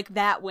hair, like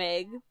that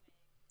wig.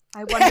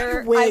 I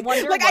wonder Wig.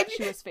 like, what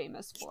she was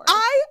famous for.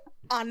 I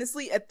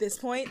honestly, at this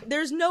point,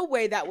 there's no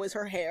way that was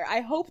her hair. I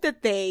hope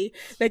that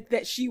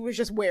that she was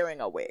just wearing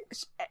a wig.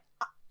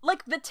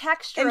 Like, the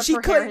texture And of she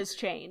her hair could- has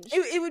changed.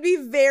 It would be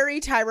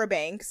very Tyra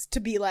Banks to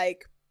be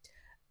like,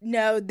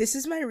 no, this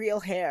is my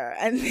real hair.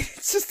 And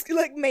it's just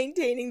like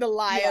maintaining the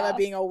lie of Yeah. it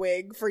being a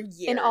wig for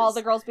years. And all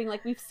the girls being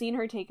like, we've seen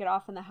her take it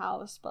off in the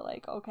house, but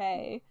like,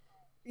 okay.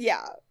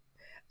 Yeah.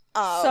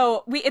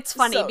 So it's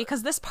funny so-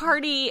 because this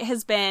party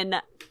has been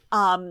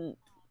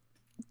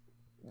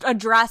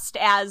addressed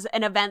as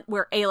an event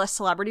where A-list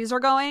celebrities are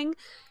going,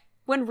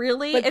 when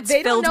really But it's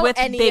they don't filled know with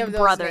any Big of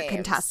those Brother names.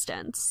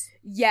 contestants.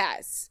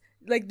 Yes.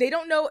 Like, they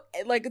don't know,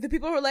 like, the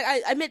people who are like,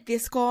 I met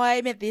this guy,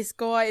 I met this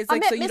guy. It's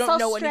like, met so you Miss don't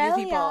know any of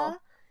the people. Australia.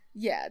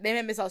 Yeah, they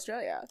met Miss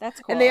Australia. That's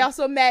cool. And they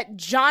also met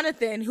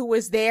Jonathan, who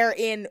was there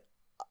in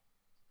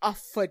a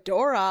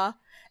fedora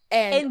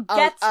and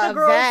gets a the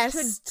girls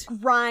vest. to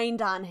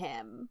grind on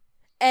him.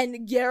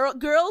 And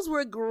girls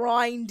were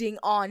grinding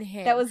on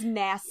him. That was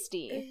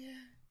nasty.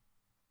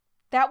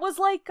 That was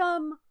like,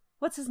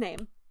 what's his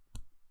name?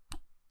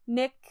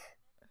 Nick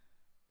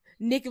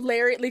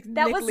Larry. Like,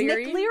 That Nick was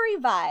Leary. Nick Leary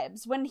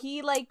vibes when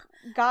he like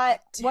got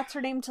what's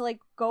her name to like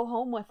go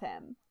home with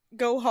him.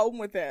 Go home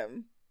with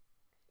him.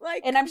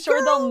 Like, And I'm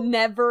sure girl. they'll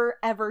never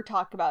ever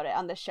talk about it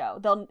on the show.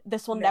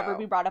 This will never No.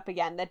 be brought up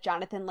again that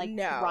Jonathan like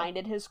No.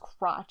 grinded his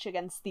crotch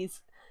against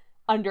these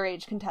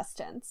underage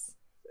contestants.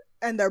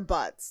 And their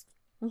butts.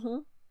 Mm-hmm.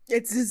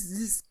 It's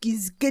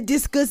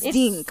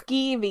disgusting. It's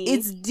skeevy.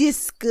 It's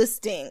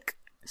disgusting.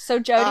 So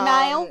Jody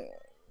Mile.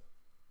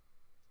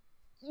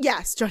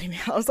 Yes, Jody Mile.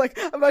 I was like,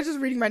 I'm not just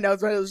reading my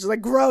notes, but it was just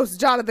like, gross,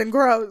 Jonathan,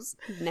 gross.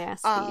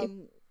 Nasty.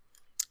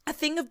 A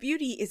thing of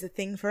beauty is a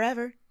thing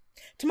forever.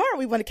 Tomorrow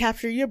we want to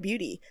capture your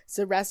beauty,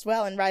 so rest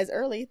well and rise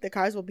early. The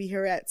cars will be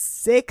here at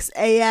 6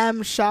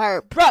 a.m.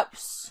 sharp.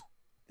 Gross.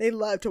 They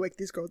love to wake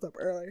these girls up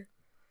early.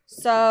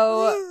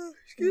 So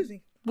Excuse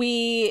me.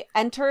 we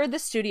enter the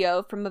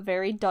studio from a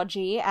very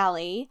dodgy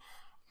alley,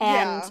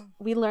 and Yeah.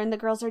 we learn the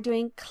girls are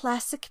doing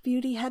classic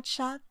beauty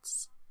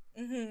headshots.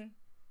 Mm-hmm.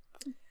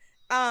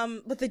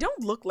 But they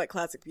don't look like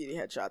classic beauty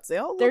headshots. They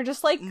all They're look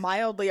just like,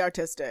 mildly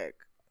artistic.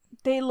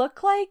 they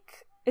look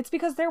like, it's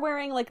because they're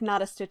wearing like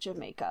not a stitch of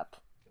makeup.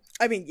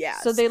 I mean,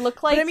 yes. So they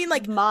look like, I mean,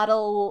 like,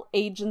 model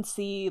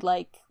agency,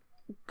 like,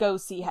 go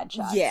see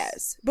headshots.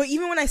 yes. But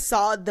even when I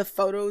saw the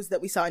photos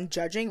that we saw in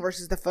judging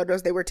versus the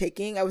photos they were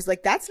taking, I was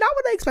like, that's not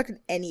what I expected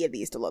any of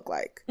these to look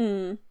like.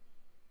 Mm.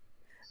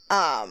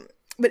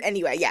 But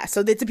anyway, yeah.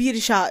 So it's a beauty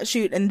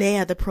shoot, and they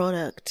are the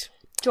product.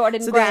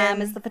 Jordan So Graham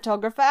then- is the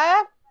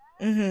photographer.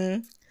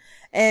 Mm-hmm.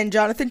 And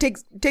Jonathan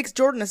takes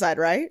Jordan aside,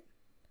 right?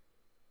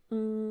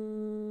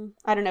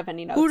 I don't have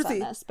any Who notes does on he?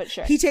 this, but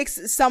sure. He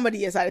takes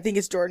somebody aside. I think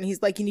it's Jordan.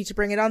 He's like, you need to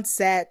bring it on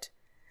set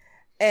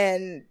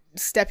and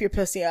step your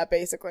pussy up,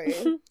 basically.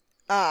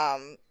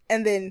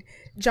 And then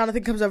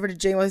Jonathan comes over to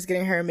Jane while he's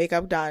getting her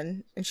makeup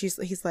done, and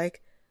he's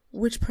like,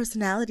 which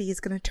personality is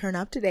gonna turn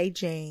up today,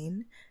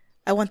 Jane?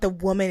 I want the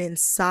woman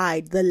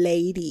inside, the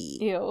lady.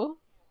 Ew.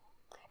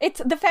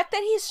 It's the fact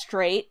that he's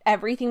straight,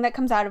 everything that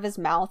comes out of his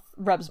mouth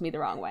rubs me the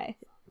wrong way.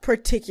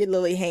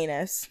 Particularly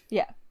heinous.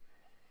 Yeah.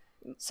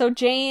 So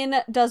Jane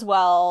does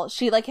well.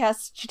 She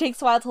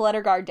takes a while to let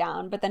her guard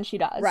down, but then she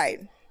does. Right.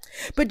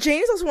 But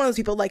Jane is also one of those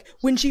people, like,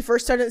 when she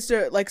first stood in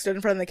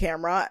front of the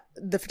camera,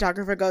 the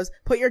photographer goes,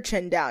 put your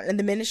chin down. And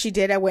the minute she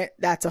did, I went,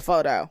 that's a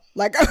photo.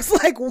 Like, I was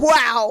like,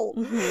 wow.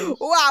 Mm-hmm.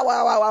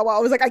 Wow. I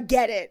was like, I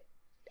get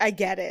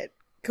it.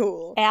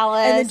 Cool.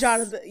 Alice. And then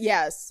Jonathan,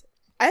 yes.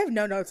 I have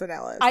no notes on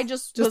Alice. I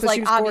just was that like,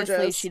 she was obviously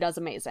gorgeous. she does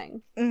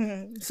amazing.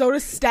 Mm-hmm. So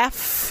does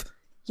Steph.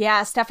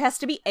 Yeah, Steph has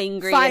to be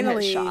angry Finally.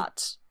 in his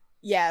shot.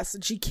 Yes,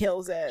 and she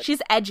kills it.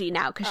 She's edgy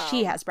now because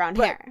she has brown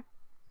hair.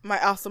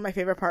 My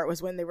favorite part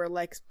was when they were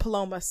like,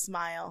 Paloma,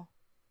 smile.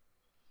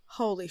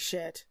 Holy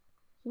shit.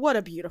 What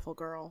a beautiful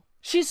girl.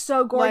 She's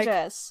so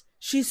gorgeous. Like,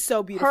 she's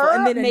so beautiful. Her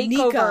and then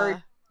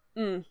makeover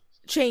Anika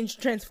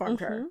transformed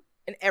her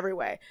in every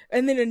way.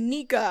 And then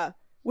Anika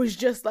was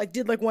just like,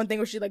 did like one thing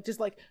where she like just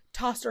like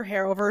tossed her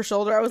hair over her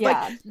shoulder. I was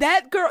like,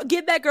 that girl,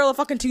 give that girl a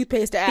fucking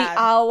toothpaste to add.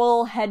 The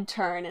owl head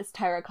turn, as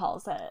Tyra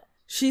calls it.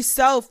 She's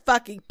so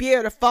fucking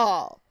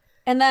beautiful.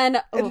 And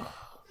then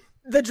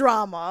the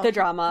drama.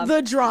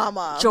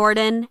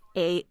 Jordan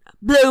ate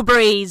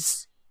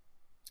blueberries.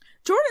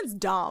 Jordan's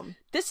dumb.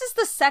 This is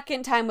the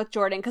second time with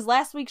Jordan, because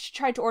last week she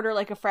tried to order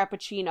like a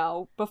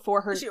frappuccino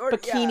before her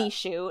bikini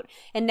shoot,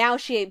 and now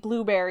she ate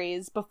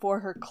blueberries before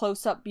her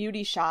close-up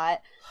beauty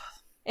shot,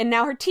 and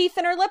now her teeth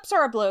and her lips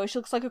are blue. She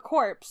looks like a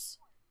corpse.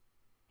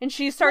 And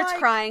she starts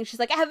crying. She's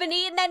like, I haven't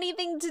eaten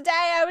anything today.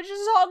 I was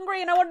just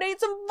hungry and I want to eat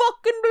some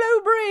fucking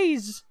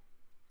blueberries.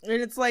 And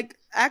it's like,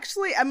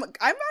 actually, I'm on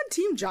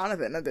Team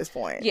Jonathan at this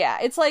point. Yeah,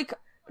 it's like,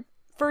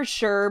 for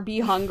sure,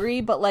 be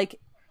hungry, but like,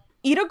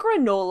 eat a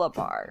granola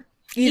bar.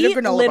 Eat a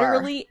granola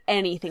literally bar.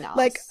 Anything else.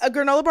 Like, a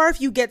granola bar, if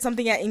you get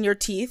something in your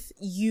teeth,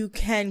 you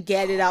can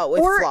get it out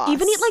with floss. Or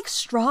even eat like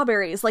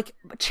strawberries, like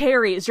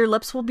cherries. Your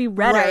lips will be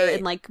redder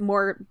and like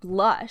more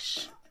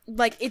lush.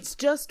 Like, it's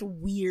just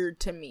weird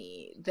to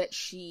me that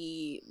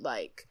she,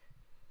 like...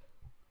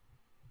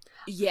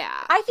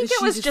 Yeah. I think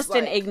it was just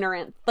an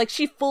ignorant. Like,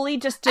 she fully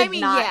just did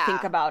not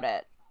think about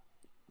it.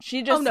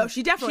 She just. Oh, no,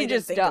 she definitely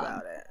didn't think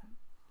about it.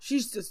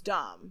 She's just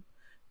dumb.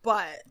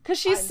 But. Because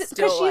she's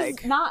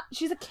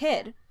a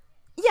kid.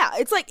 Yeah,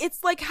 it's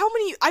like how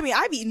many. I mean,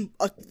 I've eaten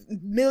a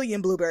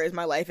million blueberries in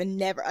my life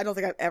and I don't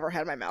think I've ever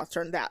had my mouth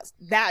turn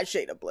that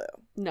shade of blue.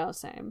 No,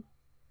 same.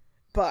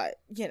 But,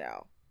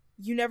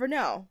 you never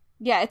know.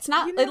 Yeah, it's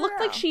not. It looked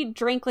like she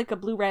drank like a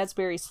blue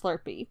raspberry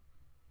Slurpee.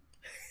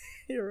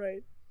 You're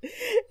right.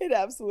 It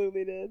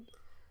absolutely did.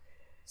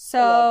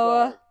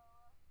 So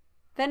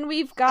then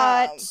we've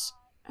got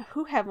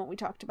who haven't we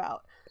talked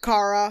about?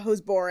 Cara, who's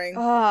boring.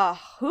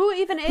 Who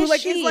even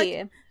is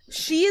she?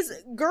 She's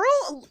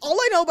girl. All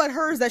I know about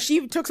her is that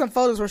she took some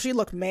photos where she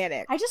looked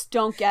manic. I just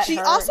don't get her. She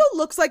also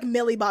looks like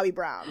Millie Bobby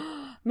Brown.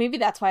 Maybe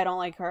that's why I don't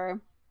like her.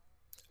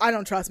 I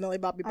don't trust Millie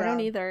Bobby Brown. I don't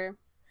either.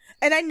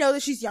 And I know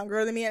that she's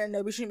younger than me, and I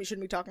know we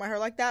shouldn't be talking about her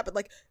like that. But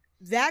like,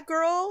 that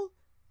girl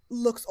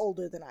looks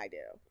older than I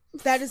do.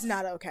 That is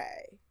not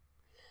okay.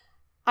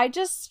 I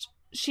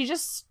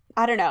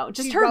don't know.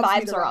 Just her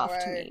vibes are off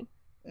to me.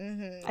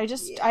 Mm-hmm.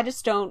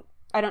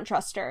 I don't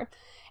trust her.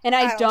 And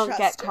I don't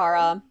get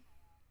Cara.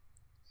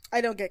 I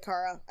don't get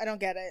Cara. I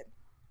don't get it.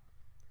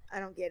 I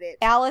don't get it.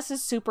 Alice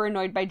is super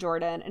annoyed by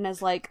Jordan and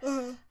is like,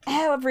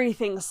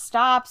 everything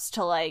stops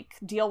to like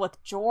deal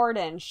with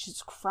Jordan.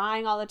 She's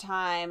crying all the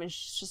time and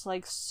she's just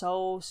like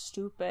so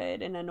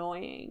stupid and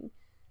annoying.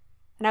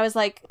 And I was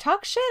like,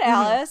 talk shit,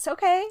 Alice.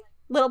 Okay.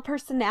 Little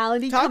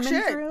personality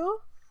coming through.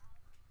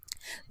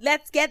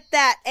 Let's get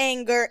that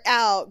anger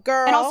out,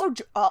 girl. And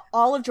also,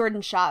 all of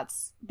Jordan's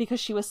shots,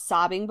 because she was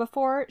sobbing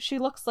before, she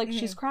looks like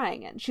she's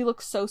crying in. She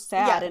looks so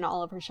sad in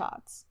all of her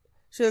shots.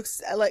 She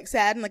looks like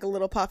sad and like a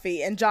little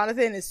puffy. And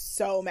Jonathan is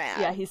so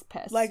mad. Yeah, he's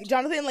pissed. Like,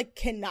 Jonathan like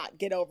cannot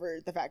get over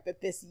the fact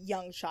that this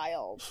young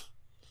child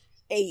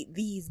ate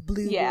these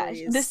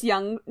blueberries. Yeah, this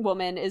young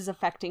woman is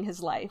affecting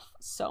his life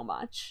so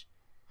much.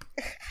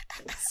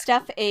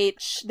 Steph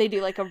H, they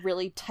do like a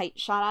really tight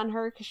shot on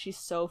her because she's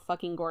so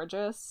fucking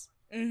gorgeous.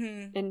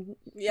 Mm-hmm. And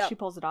she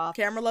pulls it off.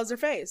 Camera loves her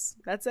face.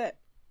 That's it.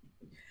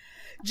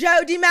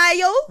 Jody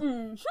Mayo.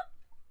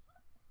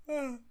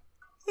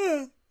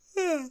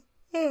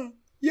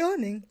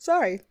 Yawning.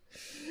 Sorry.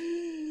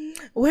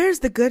 Where's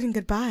the good and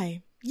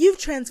goodbye? You've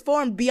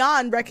transformed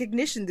beyond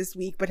recognition this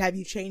week, but have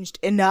you changed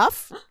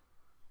enough?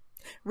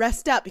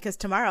 Rest up, because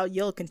tomorrow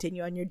you'll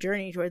continue on your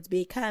journey towards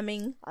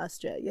becoming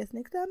Australia's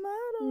next top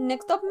model.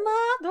 Next top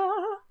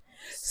model.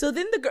 So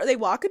then they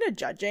walk into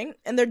judging,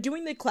 and they're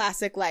doing the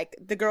classic, like,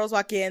 the girls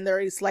walk in,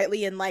 they're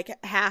slightly in, like,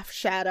 half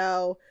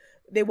shadow.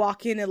 They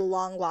walk in a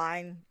long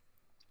line.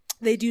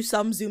 They do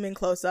some zoom in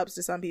close-ups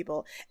to some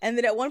people. And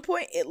then at one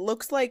point, it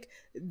looks like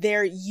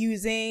they're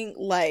using,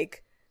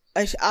 like,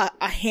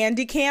 a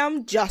handy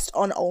cam just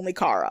on only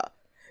Cara.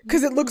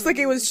 Because it looks like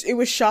it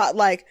was shot,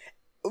 like,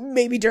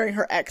 maybe during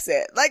her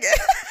exit. Like,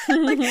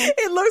 like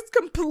it looks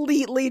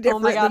completely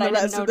different than the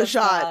rest of the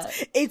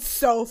shots. It's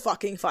so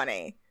fucking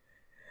funny.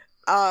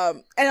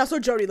 And also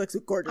Jodie looks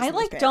gorgeous. I in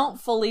this like panel.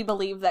 don't fully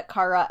believe that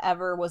Kara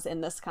ever was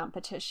in this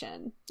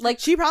competition. Like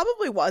She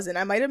probably wasn't.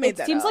 I might have made it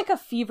that seems up. like a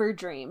fever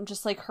dream,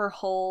 just like her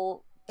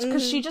whole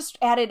because she just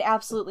added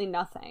absolutely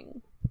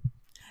nothing.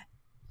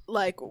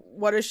 Like,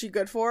 what is she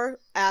good for?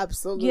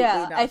 Absolutely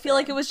Yeah, I feel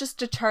like it nothing. was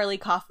just a Charlie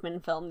Kaufman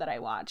film that I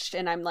watched,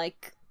 and I'm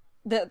like,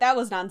 that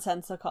was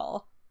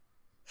nonsensical.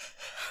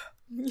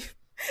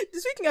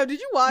 Speaking of, did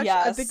you watch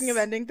Yes. Thinking of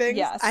Ending Things?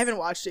 Yes. I haven't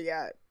watched it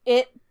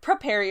yet.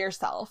 Prepare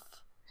yourself.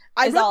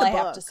 I Is read all the I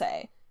have book. to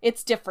say.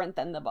 It's different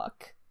than the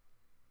book.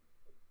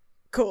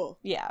 Cool.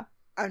 Yeah.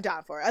 I'm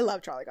down for it. I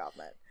love Charlie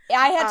Kaufman.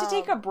 I had to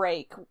take a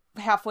break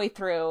halfway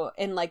through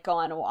and like go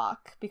on a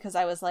walk because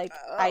I was like,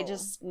 I Oh.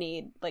 just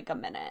need like a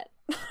minute.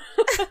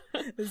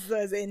 This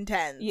was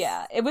intense.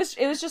 Yeah. It was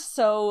just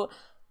so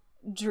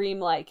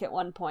dreamlike at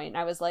one point.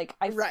 I was like,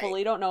 I Right.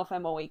 fully don't know if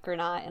I'm awake or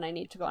not and I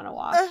need to go on a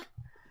walk.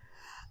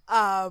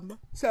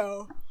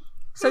 So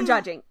So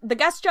judging. The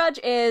guest judge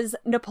is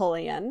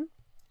Napoleon.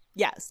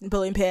 yes,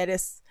 Napoleon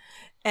Pettis.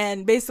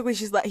 And basically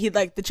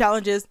the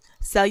challenge is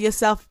sell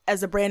yourself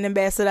as a brand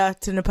ambassador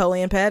to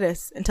Napoleon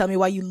Pettis and tell me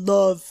why you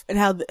love and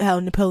how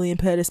Napoleon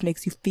Pettis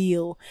makes you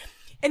feel.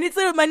 And it's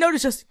literally, my note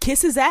is just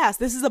kiss his ass.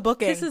 This is a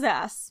booking. Kiss his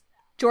ass.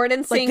 Jordan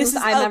like sings this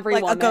is I'm Every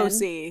like Woman. a go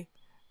see.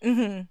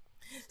 Mm-hmm.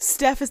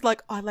 Steph is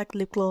like, I like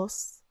lip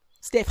gloss.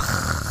 Steph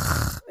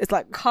it's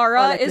like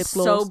Kara I like is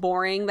lip so gloss.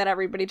 boring that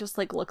everybody just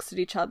like looks at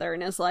each other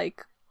and is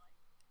like,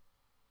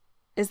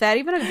 is that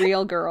even a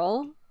real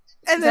girl?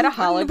 And Is then that a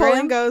hologram?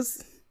 Napoleon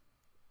goes,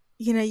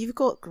 you've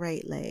got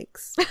great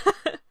legs.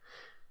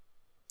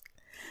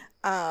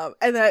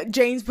 And then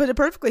James put it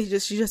perfectly.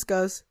 She just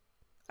goes,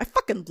 I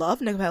fucking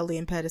love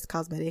Napoleon Pettis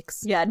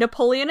Cosmetics. Yeah,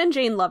 Napoleon and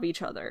Jane love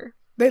each other.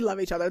 They love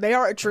each other. They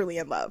are truly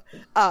in love.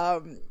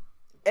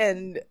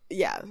 And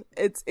yeah,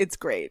 it's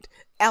great.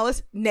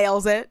 Alice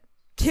nails it,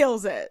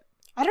 kills it.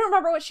 I don't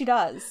remember what she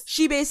does.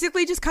 She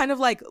basically just kind of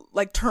like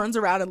turns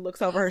around and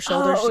looks over her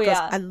shoulder. Oh, She goes,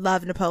 yeah. I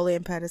love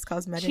Napoleon Pettis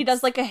Cosmetics. She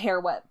does like a hair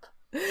whip.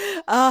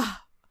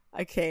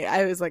 Okay.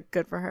 I was like,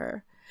 good for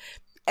her.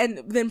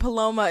 And then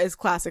Paloma is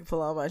classic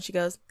Paloma. And she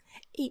goes,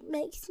 it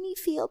makes me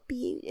feel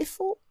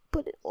beautiful,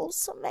 but it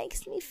also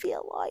makes me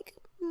feel like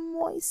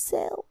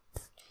myself.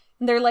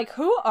 And they're like,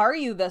 who are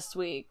you this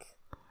week?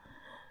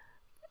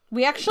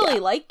 We actually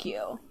like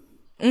you.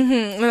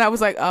 Mm-hmm. And I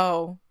was like,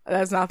 oh,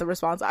 that's not the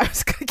response I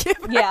was going to give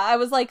her. Yeah, I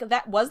was like,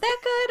 was that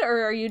good?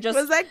 Or are you just...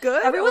 Was that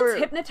good? Everyone's Or-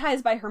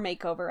 hypnotized by her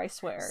makeover, I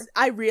swear.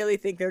 I really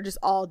think they're just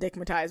all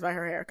dickmatized by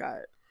her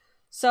haircut.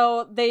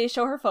 So they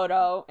show her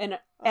photo, and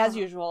as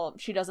usual,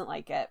 she doesn't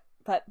like it.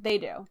 But they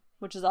do,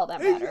 which is all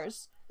that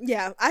matters.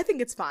 Yeah, I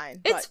think it's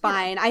fine. It's but,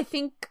 you know,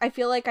 fine. I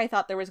feel like I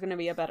thought there was going to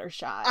be a better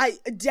shot. I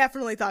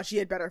definitely thought she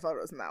had better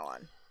photos than that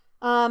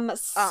one.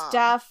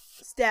 Steph...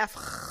 Steph.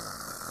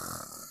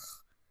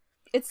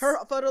 It's Her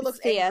photo looks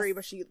Steph. angry,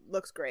 but she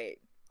looks great.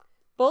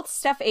 Both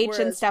Steph H and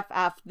Whereas- Steph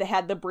F, they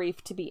had the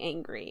brief to be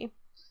angry.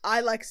 I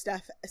like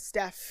Steph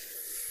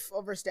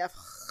over Steph.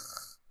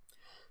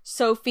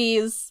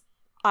 Sophie's,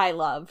 I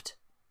loved.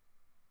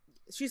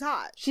 She's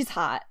hot. She's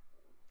hot.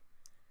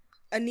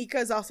 Anika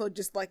is also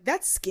just like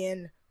that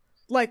skin.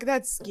 Like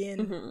that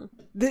skin.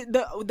 Mhm.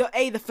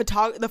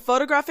 The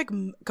photographic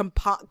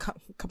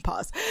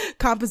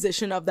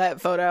composition of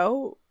that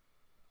photo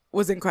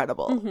was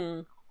incredible.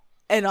 Mm-hmm.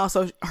 And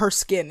also her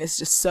skin is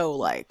just so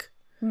like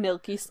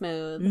Milky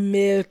smooth.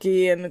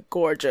 milky and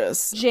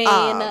gorgeous. Jane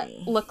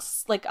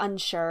looks like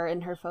unsure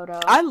in her photo.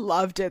 I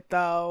loved it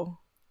though.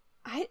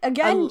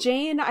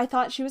 Jane, I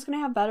thought she was going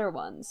to have better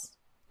ones.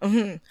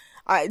 Mm-hmm.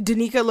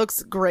 Danica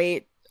looks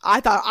great. I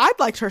thought I'd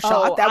liked her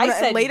shot. I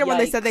said Later when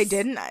they said they yikes.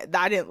 didn't,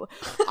 I didn't.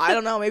 I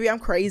don't know. Maybe I'm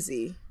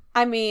crazy.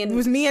 I It mean,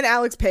 was me and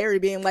Alex Perry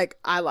being like,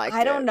 I liked it.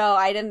 I don't know.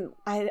 I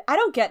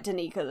don't get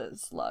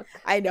Danica's look.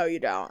 I know you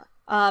don't.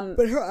 Um,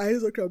 But her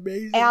eyes look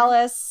amazing.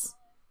 Alice,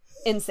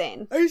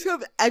 insane. I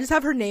just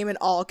have her name in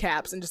all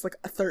caps and just like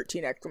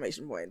 13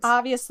 exclamation points.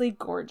 Obviously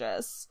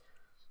gorgeous.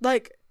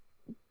 Like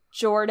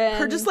Jordan.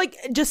 her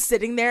just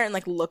sitting there and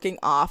like looking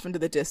off into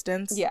the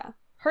distance. Yeah.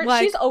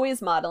 Like- She's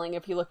always modeling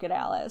if you look at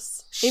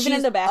Alice. Even in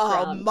She's the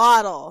background.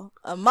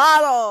 A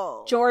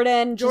model.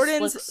 Jordan's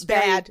Jordan's looks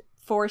very bad.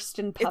 forced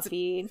and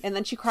puffy. And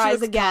then she She cries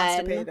looks again.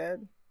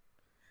 constipated.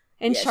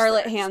 And Yes,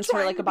 Charlotte she's hands her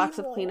trying like a to box be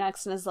of warm.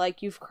 Kleenex and is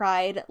like, you've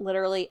cried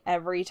literally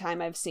every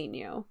time I've seen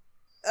you.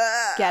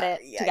 Get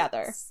it Yikes.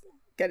 together.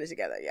 Get it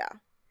together, yeah.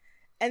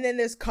 And then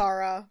there's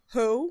Kara,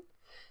 who?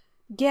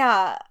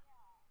 Yeah.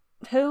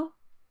 Who?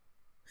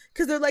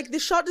 Because they're like,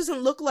 this shot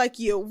doesn't look like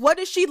you. What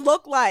does she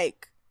look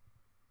like?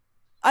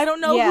 I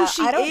don't know who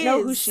she is. I don't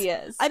know who she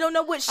is. I don't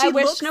know what she I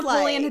wish looks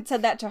Napoleon like. had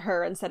said that to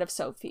her instead of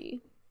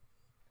Sophie.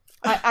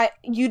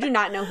 You do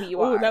not know who you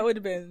Oh, are. that would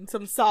have been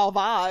some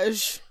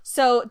salvage.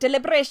 So,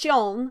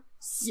 Deliberation.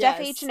 Steph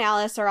Yes. H and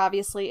Alice are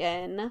obviously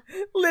in.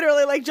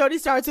 Literally, like, Jodie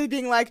starts with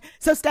being like,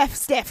 so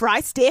Steph,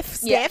 right? Steph,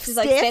 Yeah, she's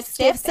like,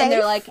 Steph, and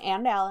they're like,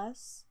 and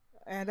Alice.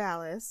 and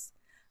Alice.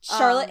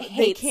 Charlotte They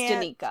hates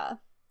can't- Danica.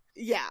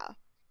 Yeah.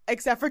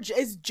 Except for,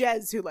 it's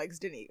Jez who likes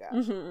Danica.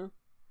 Mm-hmm.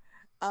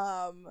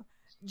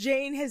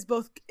 Jane has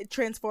both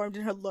transformed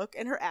in her look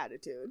and her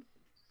attitude.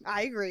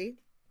 I agree.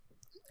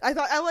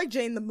 I like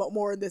Jane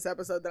more in this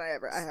episode than I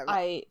have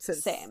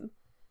since. Same.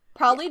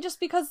 Probably just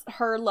because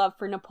her love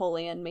for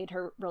Napoleon made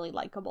her really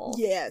likable.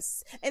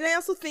 Yes. And I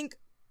also think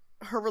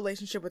her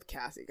relationship with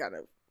Cassie kind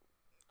of,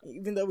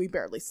 even though we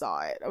barely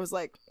saw it, I was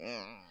like,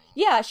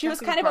 yeah, she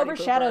was kind of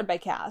overshadowed pooper. by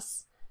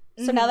Cass.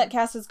 So now that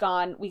Cass is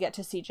gone, we get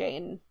to see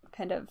Jane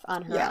kind of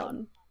on her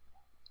own.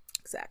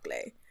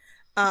 Exactly.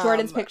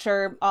 Jordan's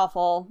picture,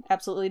 awful.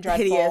 Absolutely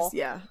dreadful. Hideous,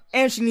 yeah.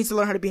 And she needs to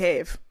learn how to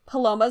behave.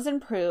 Paloma's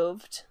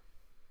improved.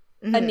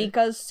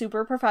 Anika's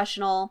super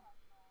professional.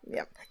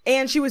 Yep.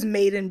 And she was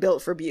made and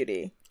built for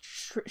beauty.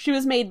 She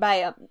was made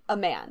by a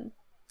man.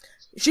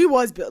 She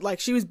was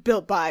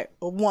built by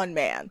one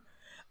man.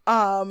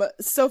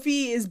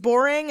 Sophie is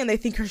boring and they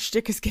think her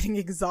shtick is getting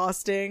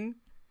exhausting.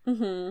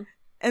 And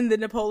then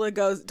Napoleon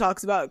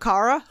talks about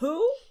Kara.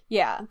 Who?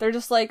 Yeah. They're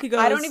just like,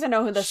 I don't even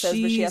know who this is,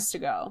 but she has to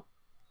go.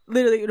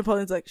 Literally,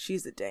 Napoleon's like,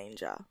 she's a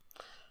danger.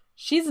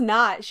 She's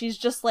not. She's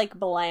just like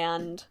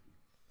bland.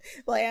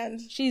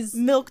 She's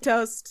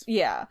milquetoast.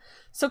 Yeah.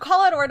 So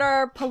call out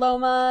order: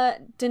 Paloma,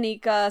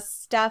 Danica,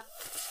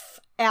 Steph,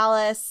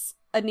 Alice,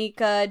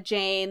 Anika,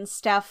 Jane,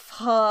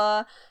 Steph,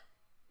 and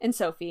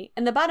Sophie.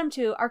 And the bottom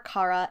two are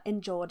Kara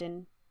and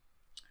Jordan.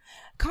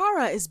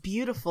 Kara is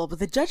beautiful, but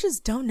the judges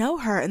don't know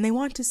her and they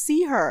want to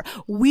see her.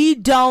 We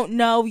don't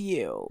know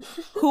you.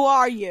 Who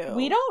are you?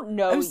 We don't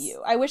know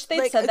you. I wish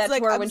they'd said that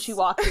to her when she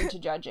walked into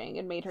judging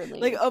and made her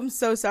leave. Like, I'm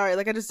so sorry.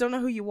 Like, I just don't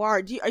know who you are.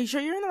 Are you sure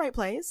you're in the right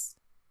place?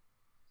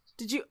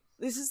 Did you?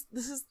 This is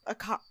a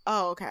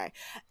oh, okay.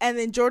 And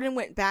then Jordan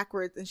went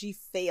backwards and she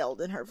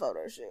failed in her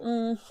photo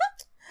shoot.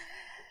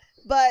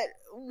 But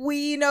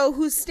we know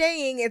who's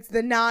staying. It's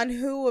the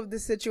non-who of the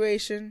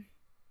situation.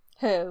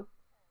 Who?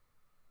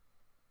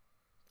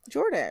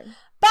 Jordan.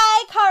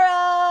 Bye,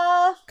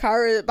 Kara.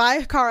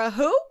 Bye, Kara.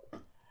 Who?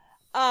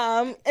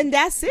 And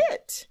that's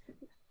it.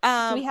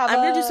 I'm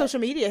gonna do social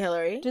media,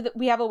 Hillary.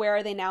 We have a where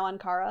are they now on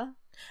Kara?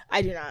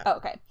 I do not. Oh,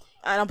 okay.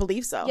 I don't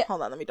believe so. Yeah.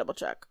 Hold on, let me double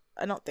check.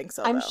 I don't think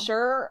so. I'm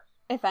sure,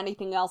 if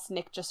anything else,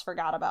 Nick just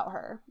forgot about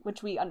her,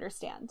 which we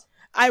understand.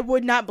 I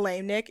would not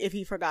blame Nick if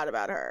he forgot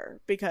about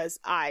her, because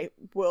I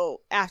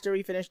will, after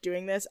we finish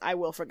doing this, I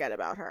will forget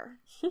about her.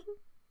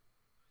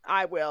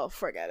 I will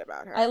forget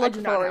about her. I look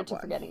forward to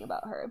forgetting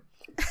about her.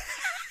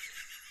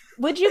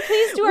 Would you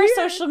please do our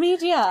social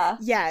media?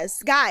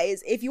 Yes.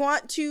 Guys, if you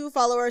want to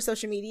follow our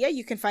social media,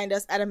 you can find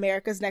us at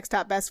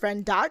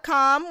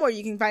americasnexttopbestfriend.com, where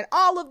you can find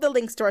all of the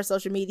links to our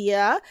social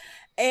media.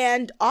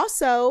 And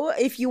also,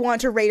 if you want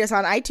to rate us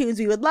on iTunes,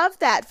 we would love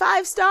that.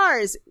 5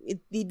 stars.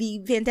 It'd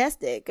be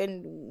fantastic.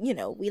 And, you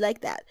know, we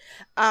like that.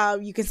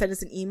 You can send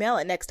us an email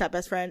at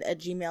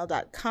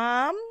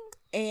nexttopbestfriend@gmail.com.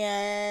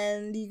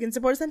 And you can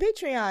support us on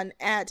Patreon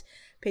at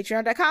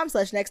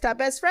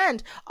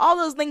patreon.com/nexttopbestfriend. All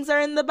those links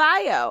are in the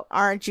bio.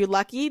 Aren't you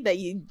lucky that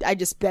I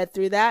just sped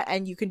through that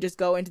and you can just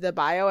go into the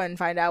bio and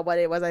find out what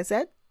it was I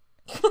said?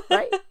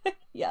 Right?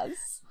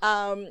 Yes.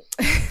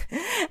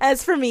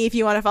 As for me, if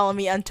you want to follow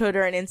me on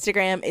Twitter and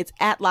Instagram, it's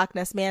at Loch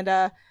Ness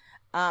Manda.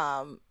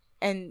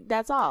 And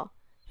that's all.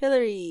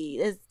 Hillary,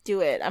 let's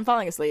do it. I'm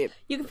falling asleep.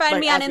 You can find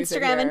me on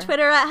Instagram and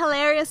Twitter at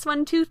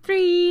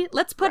hilarious123.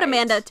 Let's put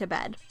Amanda to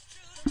bed.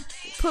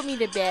 Put me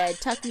to bed.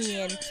 Tuck me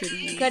in,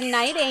 kitty. Good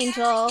night,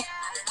 Angel.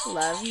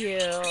 Love you.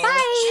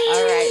 Bye.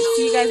 All right.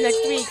 See you guys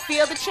next week.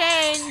 Feel the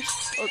change.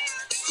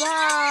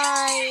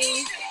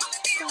 Bye.